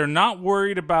 They're not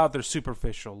worried about their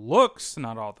superficial looks,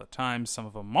 not all the time, some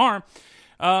of them are.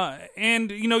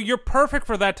 And you're perfect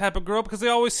for that type of girl because they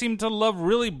always seem to love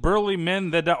really burly men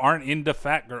that aren't into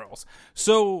fat girls.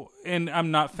 So, and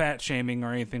I'm not fat shaming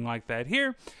or anything like that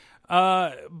here.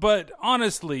 But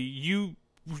honestly, you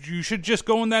should just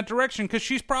go in that direction because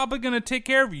she's probably going to take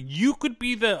care of you. You could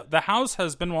be the house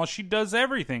husband while she does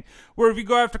everything. Where if you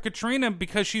go after Katrina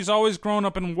because she's always grown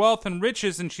up in wealth and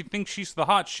riches and she thinks she's the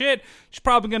hot shit, she's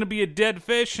probably going to be a dead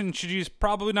fish and she's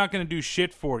probably not going to do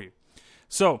shit for you.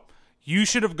 So, you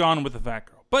should have gone with the fat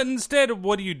girl. But instead,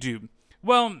 what do?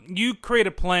 Well, you create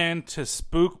a plan to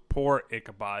spook poor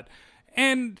Ichabod.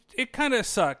 And it kind of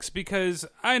sucks because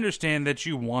I understand that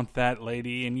you want that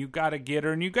lady and you got to get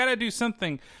her and you got to do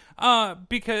something.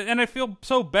 And I feel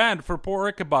so bad for poor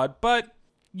Ichabod, but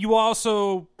you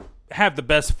also have the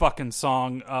best fucking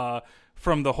song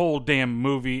from the whole damn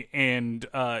movie, and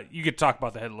you could talk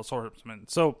about the Headless Horseman.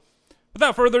 So,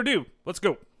 without further ado, let's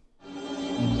go.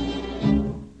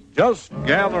 Just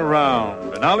gather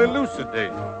round and I'll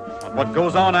elucidate on what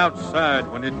goes on outside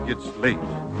when it gets late.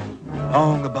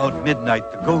 Long about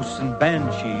midnight, the ghosts and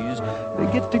banshees,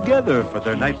 they get together for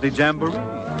their nightly jamboree.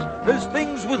 There's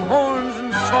things with horns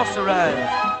and saucer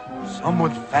eyes, some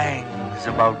with fangs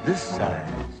about this size.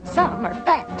 Some are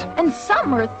fat and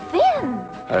some are thin.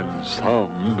 And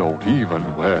some don't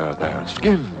even wear their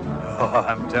skin. Oh,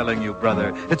 I'm telling you,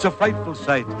 brother, it's a frightful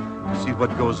sight to see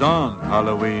what goes on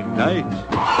Halloween night.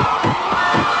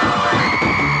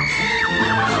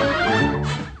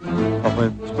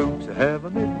 When spooks have a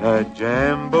midnight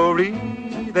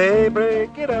jamboree, they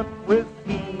break it up with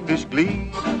fiendish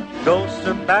glee. Ghosts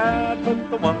are bad, but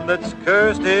the one that's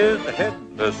cursed is the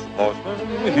Headless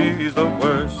Horseman. He's the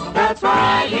worst. That's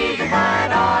right, he's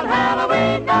mine on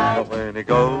Halloween night. But when he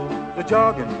goes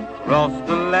a-jogging across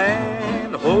the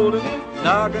land, holding his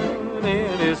noggin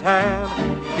in his hand,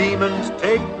 demons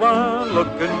take one look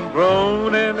and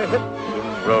groan and hit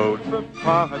the road for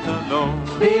parts unknown.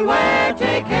 Beware,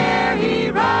 take care, he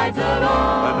rides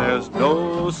alone. And there's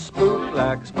no spook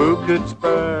like Spooked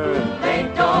Spur.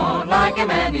 They don't like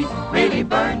him and he's really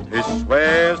burned. He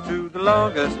swears to the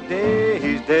longest day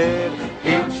he's dead,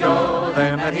 He'll show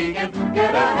them that he can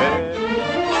get ahead.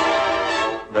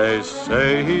 They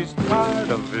say he's tired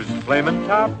of his flaming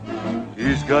top.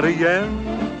 He's got a yen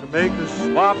to make a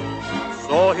swap.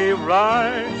 So he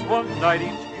rides one night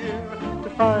each year to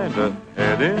find a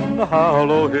head in the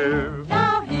hollow here.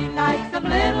 Now he likes them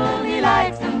little, he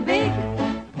likes them big,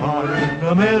 Or in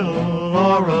the middle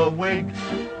or awake.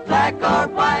 black or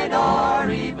white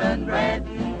or even red.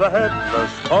 The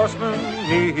Headless Horseman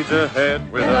needs a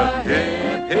head with a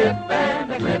hip, hip,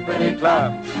 and a clippity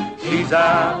clap. He's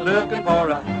out looking for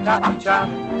a chop.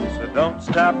 So don't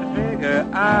stop to figure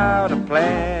out a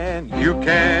plan. You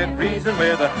can't reason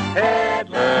with a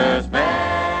headless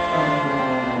man.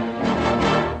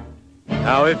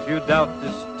 Now if you doubt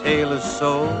this tale is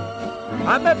so,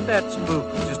 I met that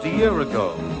spook just a year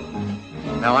ago.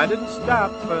 Now I didn't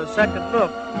stop for a second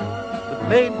look, but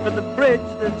made for the bridge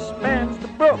that spans the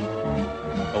brook.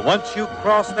 But once you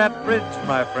cross that bridge,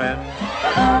 my friend,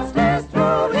 The ghost is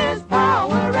through his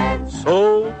power ends.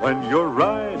 so when you're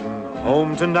riding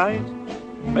home tonight,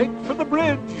 make for the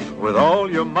bridge with all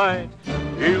your might.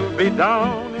 He'll be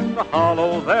down in the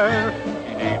hollow there.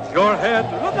 He needs your head.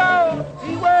 Look out,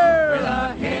 beware. With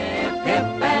a hip, hip,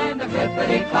 and a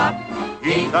clippity clop.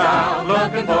 He's down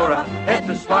looking for a head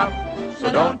to swap.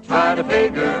 So don't try to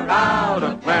figure out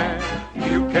a plan.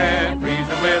 You can't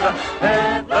reason with a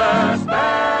headless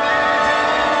man.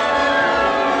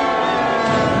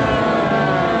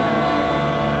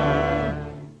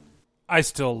 I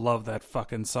still love that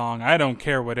fucking song. I don't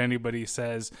care what anybody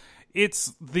says.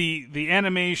 It's the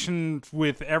animation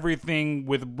with everything,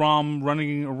 with Rom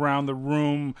running around the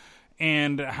room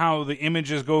and how the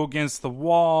images go against the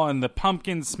wall and the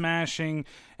pumpkin smashing,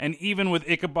 and even with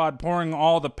Ichabod pouring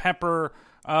all the pepper,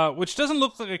 which doesn't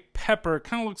look like pepper. It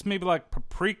kind of looks maybe like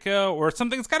paprika or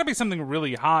something. It's got to be something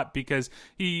really hot because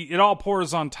it all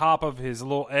pours on top of his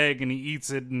little egg and he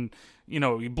eats it, and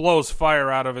he blows fire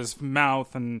out of his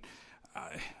mouth. And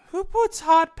who puts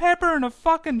hot pepper in a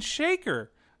fucking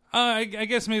shaker? I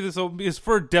guess maybe this is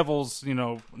for devil's,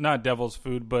 not devil's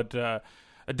food, but a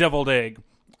deviled egg.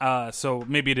 So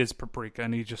maybe it is paprika,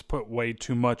 and he just put way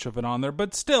too much of it on there.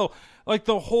 But still, like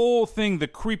the whole thing, the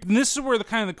creep. And this is where the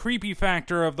kind of the creepy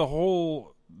factor of the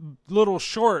whole little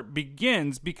short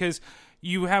begins, because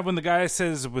you have when the guy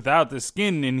says without the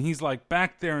skin, and he's like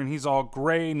back there and he's all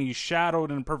gray and he's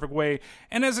shadowed in a perfect way.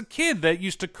 And as a kid, that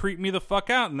used to creep me the fuck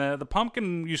out, and the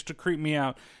pumpkin used to creep me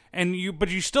out. But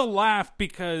you still laugh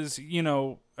because,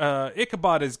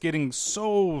 Ichabod is getting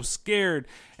so scared,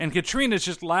 and Katrina's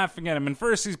just laughing at him. And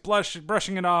first he's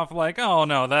brushing it off like, oh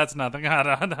no, that's nothing.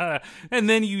 And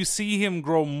then you see him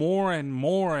grow more and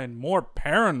more and more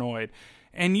paranoid.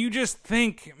 And you just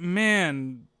think,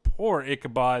 man, poor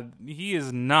Ichabod, he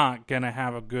is not going to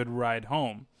have a good ride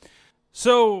home.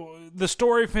 So the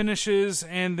story finishes,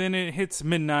 and then it hits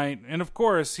midnight. And of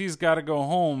course, he's got to go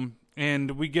home.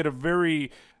 And we get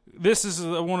this is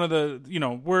one of the,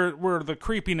 where the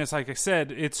creepiness, like I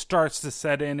said, it starts to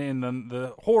set in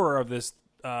the horror of this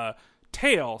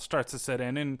tale starts to set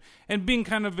in. And Bing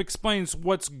kind of explains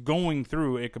what's going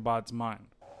through Ichabod's mind.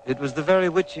 It was the very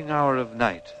witching hour of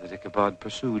night that Ichabod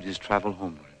pursued his travel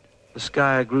homeward. The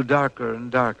sky grew darker and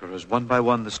darker as one by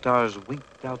one the stars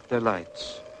winked out their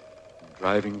lights, and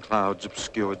driving clouds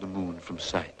obscured the moon from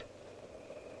sight.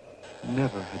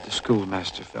 Never had the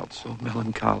schoolmaster felt so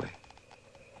melancholy,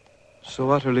 so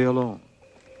utterly alone.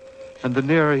 And the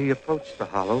nearer he approached the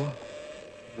hollow,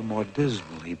 the more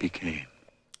dismal he became.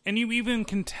 And you even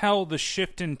can tell the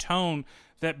shift in tone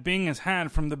that Bing has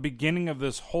had from the beginning of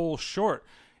this whole short.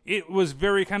 It was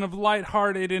very kind of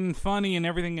lighthearted and funny and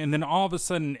everything, and then all of a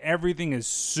sudden everything is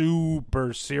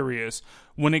super serious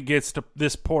when it gets to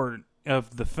this part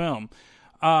of the film.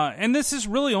 And this is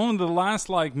really only the last,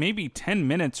 maybe 10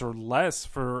 minutes or less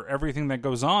for everything that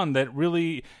goes on that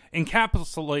really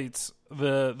encapsulates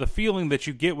the feeling that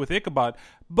you get with Ichabod.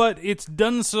 But it's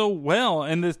done so well,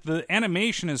 and the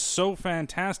animation is so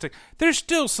fantastic. There's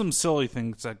still some silly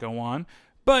things that go on,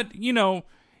 but,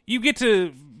 you get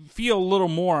to feel a little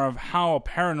more of how a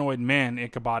paranoid man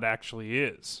Ichabod actually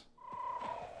is.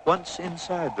 Once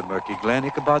inside the murky glen,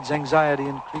 Ichabod's anxiety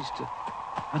increased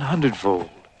 100-fold.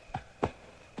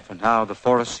 For now, the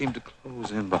forest seemed to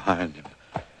close in behind him.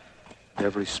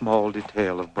 Every small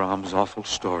detail of Brahms' awful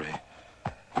story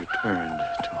returned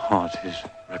to haunt his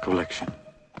recollection.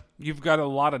 You've got a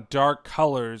lot of dark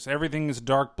colors. Everything is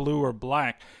dark blue or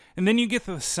black. And then you get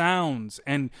the sounds,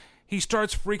 and he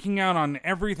starts freaking out on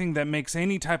everything that makes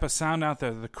any type of sound out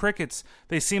there. The crickets,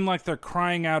 they seem like they're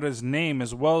crying out his name,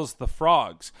 as well as the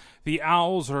frogs. The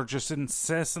owls are just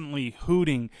incessantly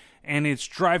hooting, and it's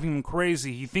driving him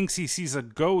crazy. He thinks he sees a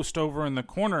ghost over in the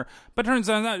corner, but turns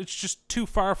out it's just two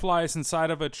fireflies inside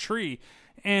of a tree.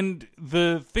 And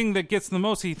the thing that gets the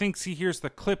most, he thinks he hears the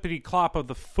clippity-clop of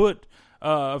the foot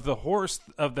of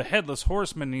the headless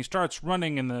horseman, and he starts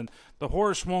running, and then the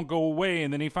horse won't go away,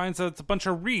 and then he finds out it's a bunch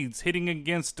of reeds hitting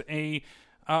against a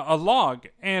log,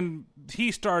 and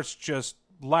he starts just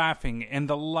laughing, and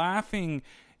the laughing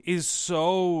is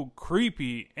so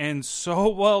creepy and so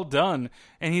well done,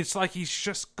 and it's like he's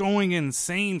just going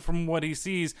insane from what he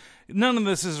sees. None of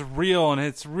this is real, and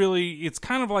it's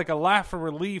kind of like a laugh of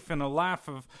relief and a laugh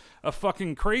of a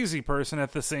fucking crazy person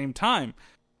at the same time.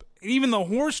 Even the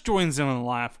horse joins in on the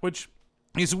laugh, which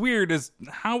is weird, is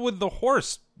how would the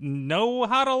horse know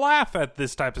how to laugh at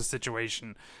this type of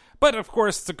situation? But, of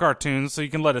course, it's a cartoon, so you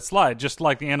can let it slide, just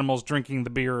like the animals drinking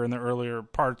the beer in the earlier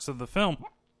parts of the film.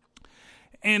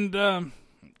 And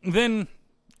then,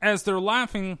 as they're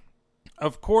laughing,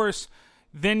 of course,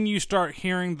 then you start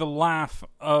hearing the laugh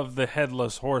of the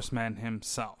Headless Horseman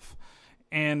himself.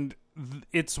 And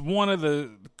it's one of the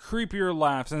creepier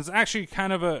laughs, and it's actually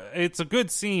kind of it's a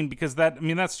good scene, because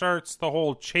that starts the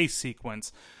whole chase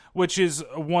sequence, which is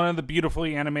one of the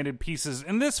beautifully animated pieces.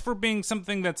 And this, for being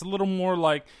something that's a little more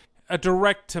like a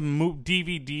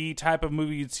direct-to-DVD type of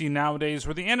movie you'd see nowadays,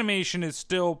 where the animation is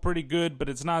still pretty good, but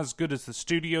it's not as good as the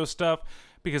studio stuff,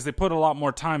 because they put a lot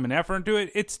more time and effort into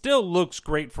it. It still looks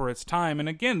great for its time. And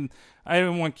again, I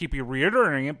don't want to keep you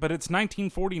reiterating it, but it's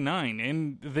 1949,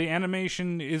 and the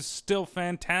animation is still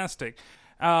fantastic.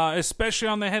 Especially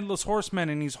on the Headless Horseman,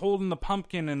 and he's holding the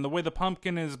pumpkin, and the way the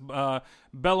pumpkin is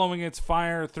bellowing its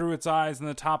fire through its eyes and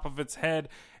the top of its head,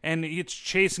 and it's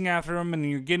chasing after him, and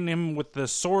you're getting him with the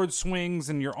sword swings,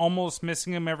 and you're almost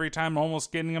missing him every time,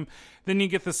 almost getting him. Then you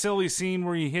get the silly scene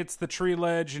where he hits the tree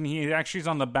ledge, and he actually is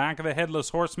on the back of the Headless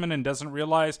Horseman and doesn't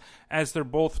realize as they're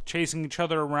both chasing each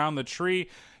other around the tree.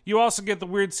 You also get the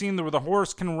weird scene where the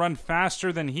horse can run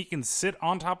faster than he can sit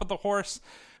on top of the horse.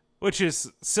 which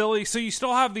is silly. So you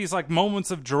still have these like moments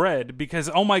of dread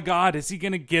because, oh my God, is he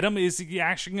going to get him? Is he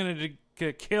actually going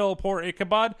to kill poor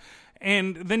Ichabod?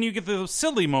 And then you get those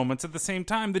silly moments at the same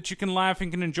time that you can laugh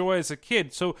and can enjoy as a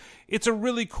kid. So it's a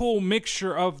really cool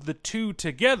mixture of the two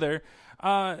together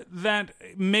that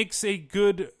makes a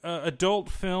good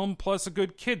adult film plus a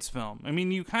good kids film. I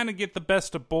mean, you kind of get the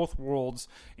best of both worlds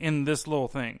in this little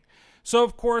thing. So,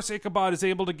 of course, Ichabod is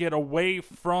able to get away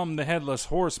from the Headless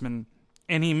Horseman,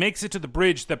 and he makes it to the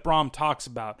bridge that Brom talks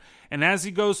about. And as he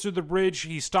goes through the bridge,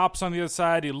 he stops on the other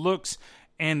side, he looks,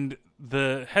 and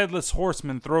the Headless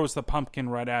Horseman throws the pumpkin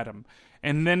right at him.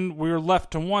 And then we're left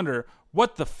to wonder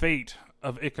what the fate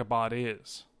of Ichabod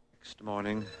is. Next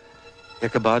morning,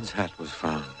 Ichabod's hat was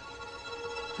found.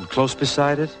 And close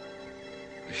beside it,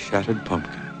 a shattered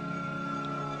pumpkin.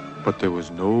 But there was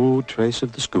no trace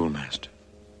of the schoolmaster.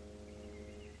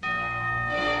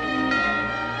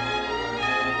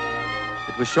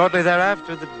 It was shortly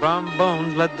thereafter that Brom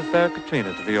Bones led the fair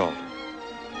Katrina to the altar.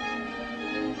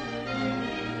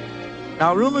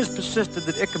 Now, rumors persisted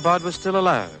that Ichabod was still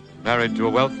alive, married to a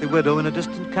wealthy widow in a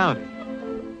distant county.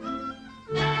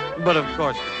 But, of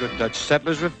course, the good Dutch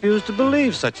settlers refused to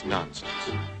believe such nonsense,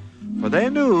 for they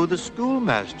knew the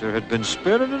schoolmaster had been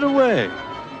spirited away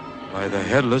by the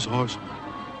Headless Horseman.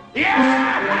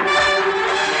 Yeah!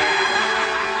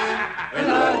 With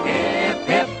a hip,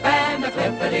 hip, and a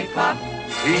clippity-clop.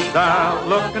 He's out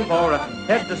looking for a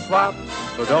head to swap,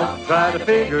 so don't try to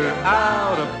figure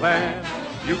out a plan.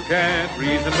 You can't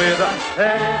reason with a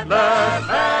headless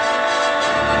man.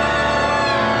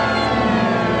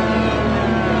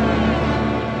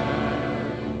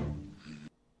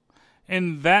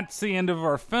 And that's the end of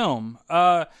our film.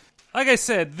 Like I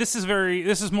said, this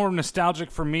is more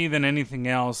nostalgic for me than anything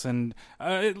else, and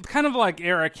kind of like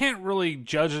Heir, I can't really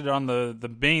judge it on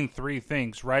the main three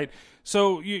things, right?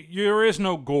 So there is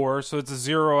no gore, so it's a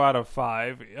 0 out of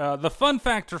 5. The fun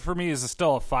factor for me is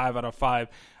still a 5 out of 5.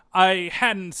 I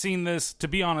hadn't seen this, to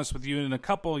be honest with you, in a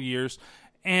couple of years,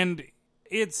 and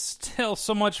it's still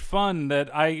so much fun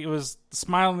that I was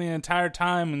smiling the entire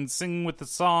time and singing with the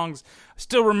songs. I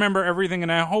still remember everything,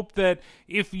 and I hope that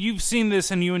if you've seen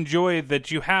this and you enjoy it, that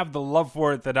you have the love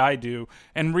for it that I do,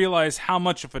 and realize how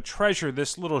much of a treasure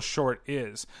this little short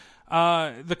is.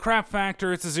 The crap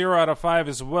factor, it's a 0 out of 5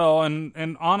 as well,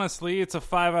 and honestly, it's a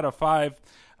 5 out of 5,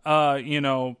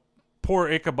 poor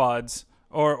Ichabods,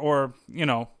 or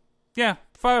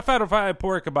 5 out of 5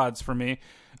 poor Ichabods for me.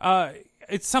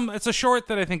 It's a short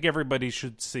that I think everybody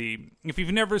should see. If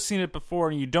you've never seen it before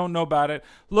and you don't know about it,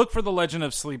 look for The Legend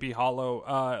of Sleepy Hollow.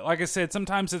 Like I said,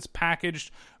 sometimes it's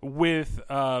packaged with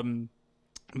the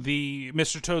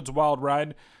Mr. Toad's Wild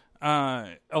Ride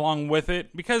along with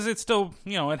it, because it's still,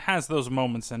 it has those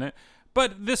moments in it.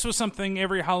 But this was something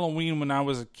every Halloween when I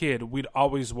was a kid we'd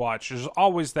always watch. There's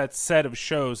always that set of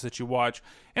shows that you watch,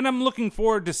 and I'm looking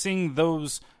forward to seeing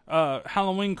those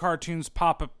Halloween cartoons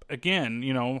pop up again.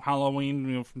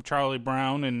 Halloween from Charlie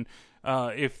Brown, and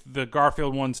if the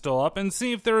Garfield one's still up, and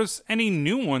see if there's any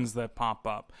new ones that pop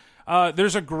up.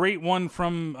 There's a great one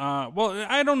from,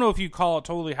 I don't know if you call it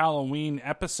totally Halloween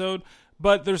episode,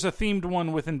 but there's a themed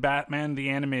one within Batman, the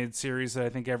animated series, that I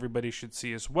think everybody should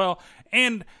see as well.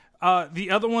 And the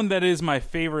other one that is my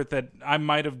favorite that I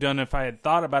might have done if I had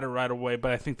thought about it right away, but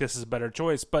I think this is a better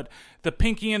choice. But the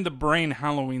Pinky and the Brain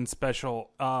Halloween special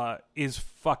is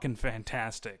fucking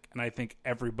fantastic, and I think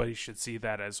everybody should see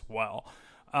that as well.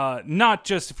 Not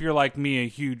just if you're like me, a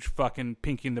huge fucking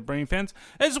Pinky and the Brain fans,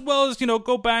 as well as,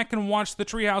 go back and watch the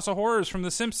Treehouse of Horrors from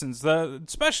The Simpsons,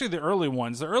 especially the early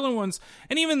ones. The early ones,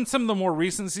 and even some of the more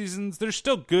recent seasons, they're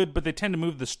still good, but they tend to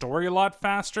move the story a lot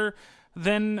faster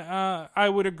than I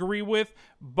would agree with.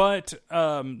 But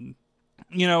the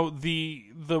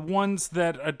ones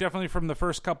that are definitely from the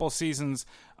first couple seasons,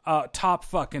 top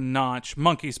fucking notch.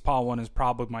 Monkey's Paw one is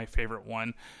probably my favorite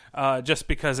one, just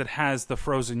because it has the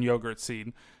frozen yogurt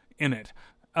seed in it.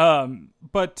 So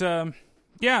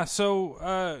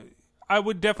I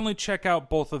would definitely check out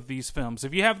both of these films.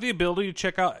 If you have the ability to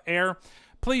check out Heir,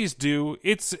 please do.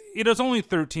 It is only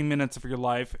 13 minutes of your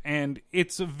life, and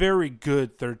it's a very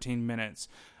good 13 minutes.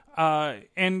 This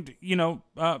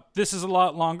is a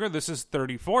lot longer. This is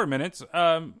 34 minutes,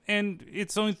 and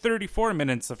it's only 34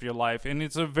 minutes of your life, and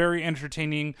it's a very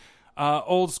entertaining,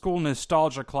 old school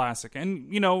nostalgia classic.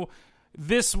 And,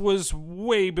 this was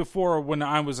way before when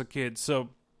I was a kid, so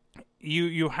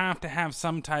you have to have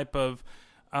some type of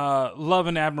love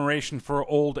and admiration for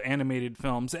old animated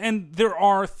films. And there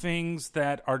are things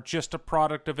that are just a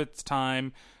product of its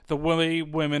time. the way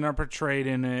women are portrayed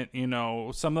in it,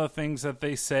 some of the things that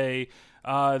they say,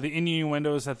 the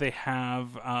innuendos that they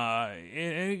have,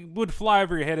 it would fly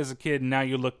over your head as a kid, and now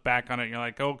you look back on it and you're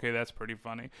like, okay, that's pretty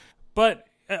funny. But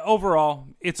overall,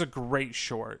 it's a great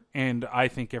short, and I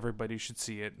think everybody should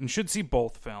see it, and should see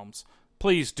both films.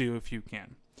 Please do if you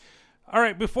can. All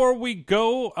right, before we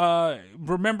go,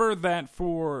 remember that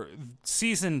for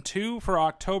Season 2, for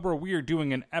October, we are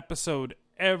doing an episode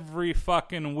every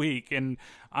fucking week, and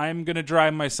I'm going to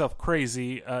drive myself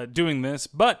crazy doing this,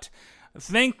 but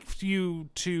thank you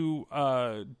to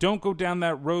Don't Go Down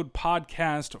That Road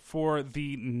podcast for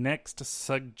the next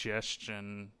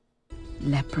suggestion.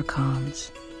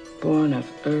 Leprechauns, born of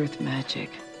earth magic.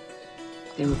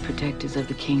 They were protectors of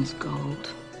the king's gold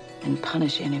and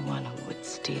punish anyone who would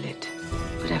steal it.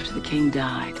 But after the king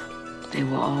died, they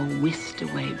were all whisked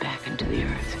away back into the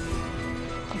earth,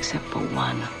 except for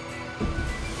one.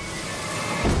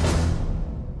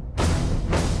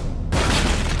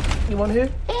 You want here?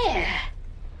 Yeah.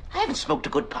 I haven't smoked a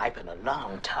good pipe in a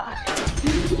long time.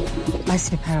 I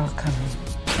see peril coming.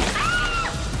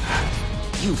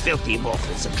 You filthy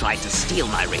mortals have tried to steal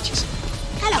my riches.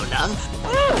 Hello, love.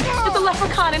 It's a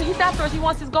leprechaun and he's after us. He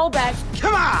wants his gold back.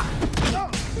 Come on!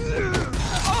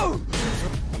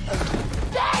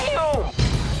 Damn!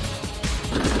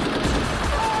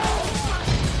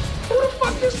 Who the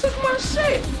fuck just took my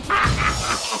shit?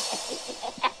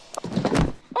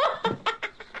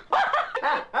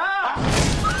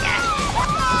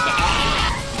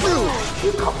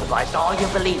 You compromised all you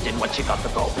believed in once you got the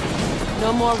gold.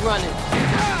 No more running.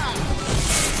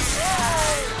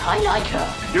 I like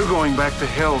her. You're going back to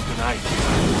hell tonight.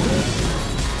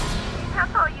 How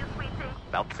tall are you, sweetie?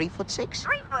 About 3'6".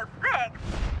 3'6".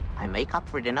 I make up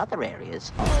for it in other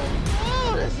areas.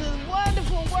 Oh, this is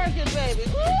wonderful working, baby.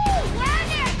 Woo,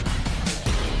 working!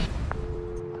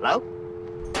 Hello?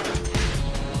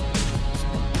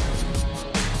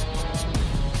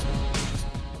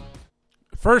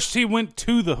 First he went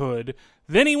to the hood,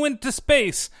 then he went to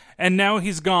space, and now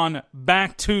he's gone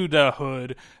back to the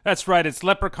hood. That's right, it's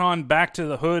Leprechaun Back to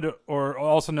the Hood, or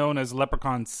also known as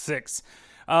Leprechaun 6.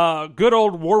 Good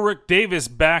old Warwick Davis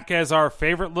back as our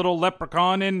favorite little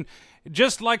leprechaun, and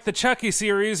just like the Chucky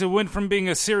series, it went from being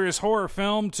a serious horror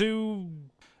film to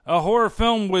a horror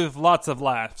film with lots of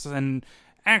laughs. And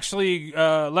actually,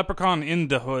 Leprechaun in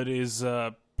the Hood is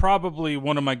probably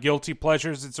one of my guilty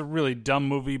pleasures. It's a really dumb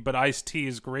movie, but Ice-T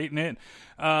is great in it.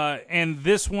 And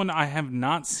this one I have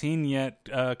not seen yet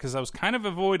because I was kind of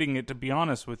avoiding it, to be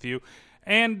honest with you.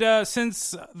 And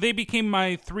since they became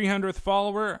my 300th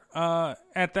follower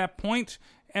at that point,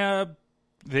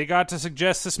 they got to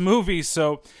suggest this movie.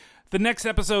 So the next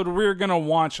episode, we're going to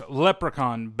watch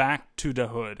Leprechaun Back to the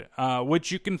Hood,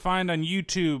 which you can find on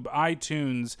YouTube,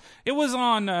 iTunes. It was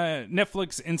on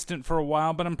Netflix Instant for a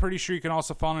while, but I'm pretty sure you can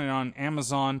also find it on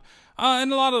Amazon.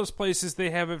 And a lot of those places,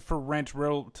 they have it for rent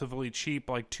relatively cheap,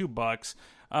 like $2.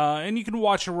 And you can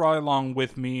watch it right along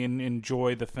with me and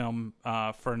enjoy the film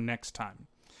for next time.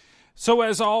 So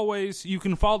as always, you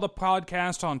can follow the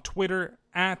podcast on Twitter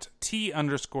at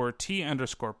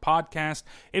 @T_T_podcast.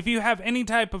 If you have any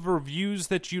type of reviews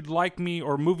that you'd like me,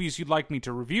 or movies you'd like me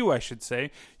to review, I should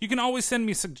say, you can always send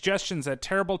me suggestions at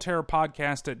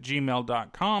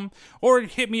terribleterrorpodcast@gmail.com, or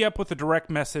hit me up with a direct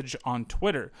message on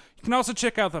Twitter. You can also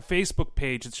check out the Facebook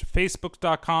page. It's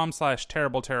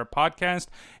facebook.com/terribleterrorpodcast,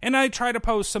 and I try to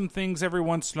post some things every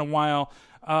once in a while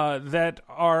that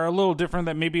are a little different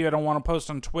that maybe I don't want to post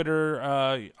on Twitter.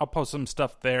 I'll post some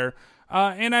stuff there.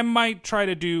 And I might try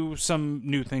to do some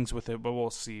new things with it, but we'll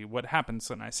see what happens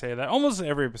when I say that. Almost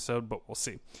every episode, but we'll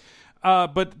see.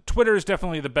 But Twitter is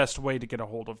definitely the best way to get a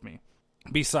hold of me,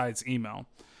 besides email.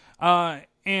 Yeah,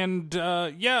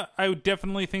 I would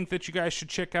definitely think that you guys should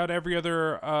check out every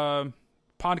other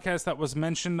podcast that was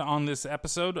mentioned on this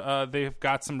episode. They've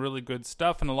got some really good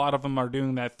stuff, and a lot of them are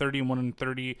doing that 31 and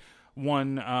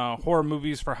 31 horror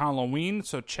movies for Halloween,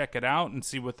 so check it out and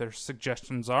see what their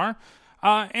suggestions are.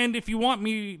 And if you want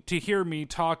me to hear me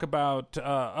talk about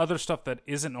other stuff that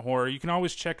isn't horror, you can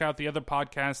always check out the other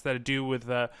podcasts that I do with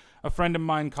a friend of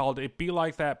mine called It Be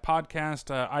Like That Podcast,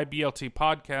 IBLT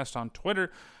Podcast on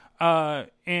Twitter.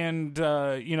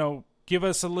 Give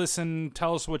us a listen,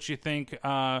 tell us what you think.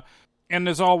 And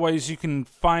as always, you can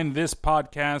find this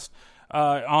podcast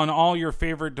on all your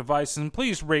favorite devices. And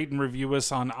please rate and review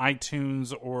us on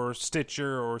iTunes or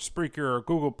Stitcher or Spreaker or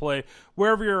Google Play,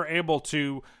 wherever you're able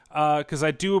to, because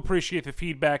I do appreciate the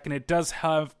feedback, and it does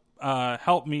have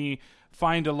help me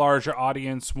find a larger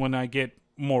audience when I get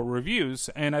more reviews,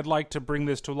 and I'd like to bring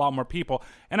this to a lot more people.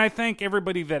 And I thank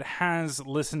everybody that has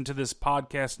listened to this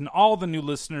podcast and all the new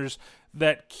listeners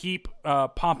that keep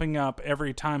popping up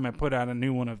every time I put out a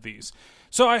new one of these.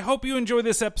 So I hope you enjoy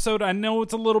this episode. I know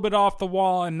it's a little bit off the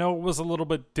wall. I know it was a little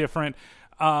bit different.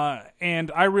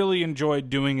 And I really enjoyed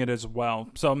doing it as well.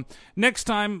 So next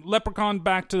time, Leprechaun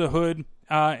Back to the Hood,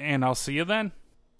 and I'll see you then.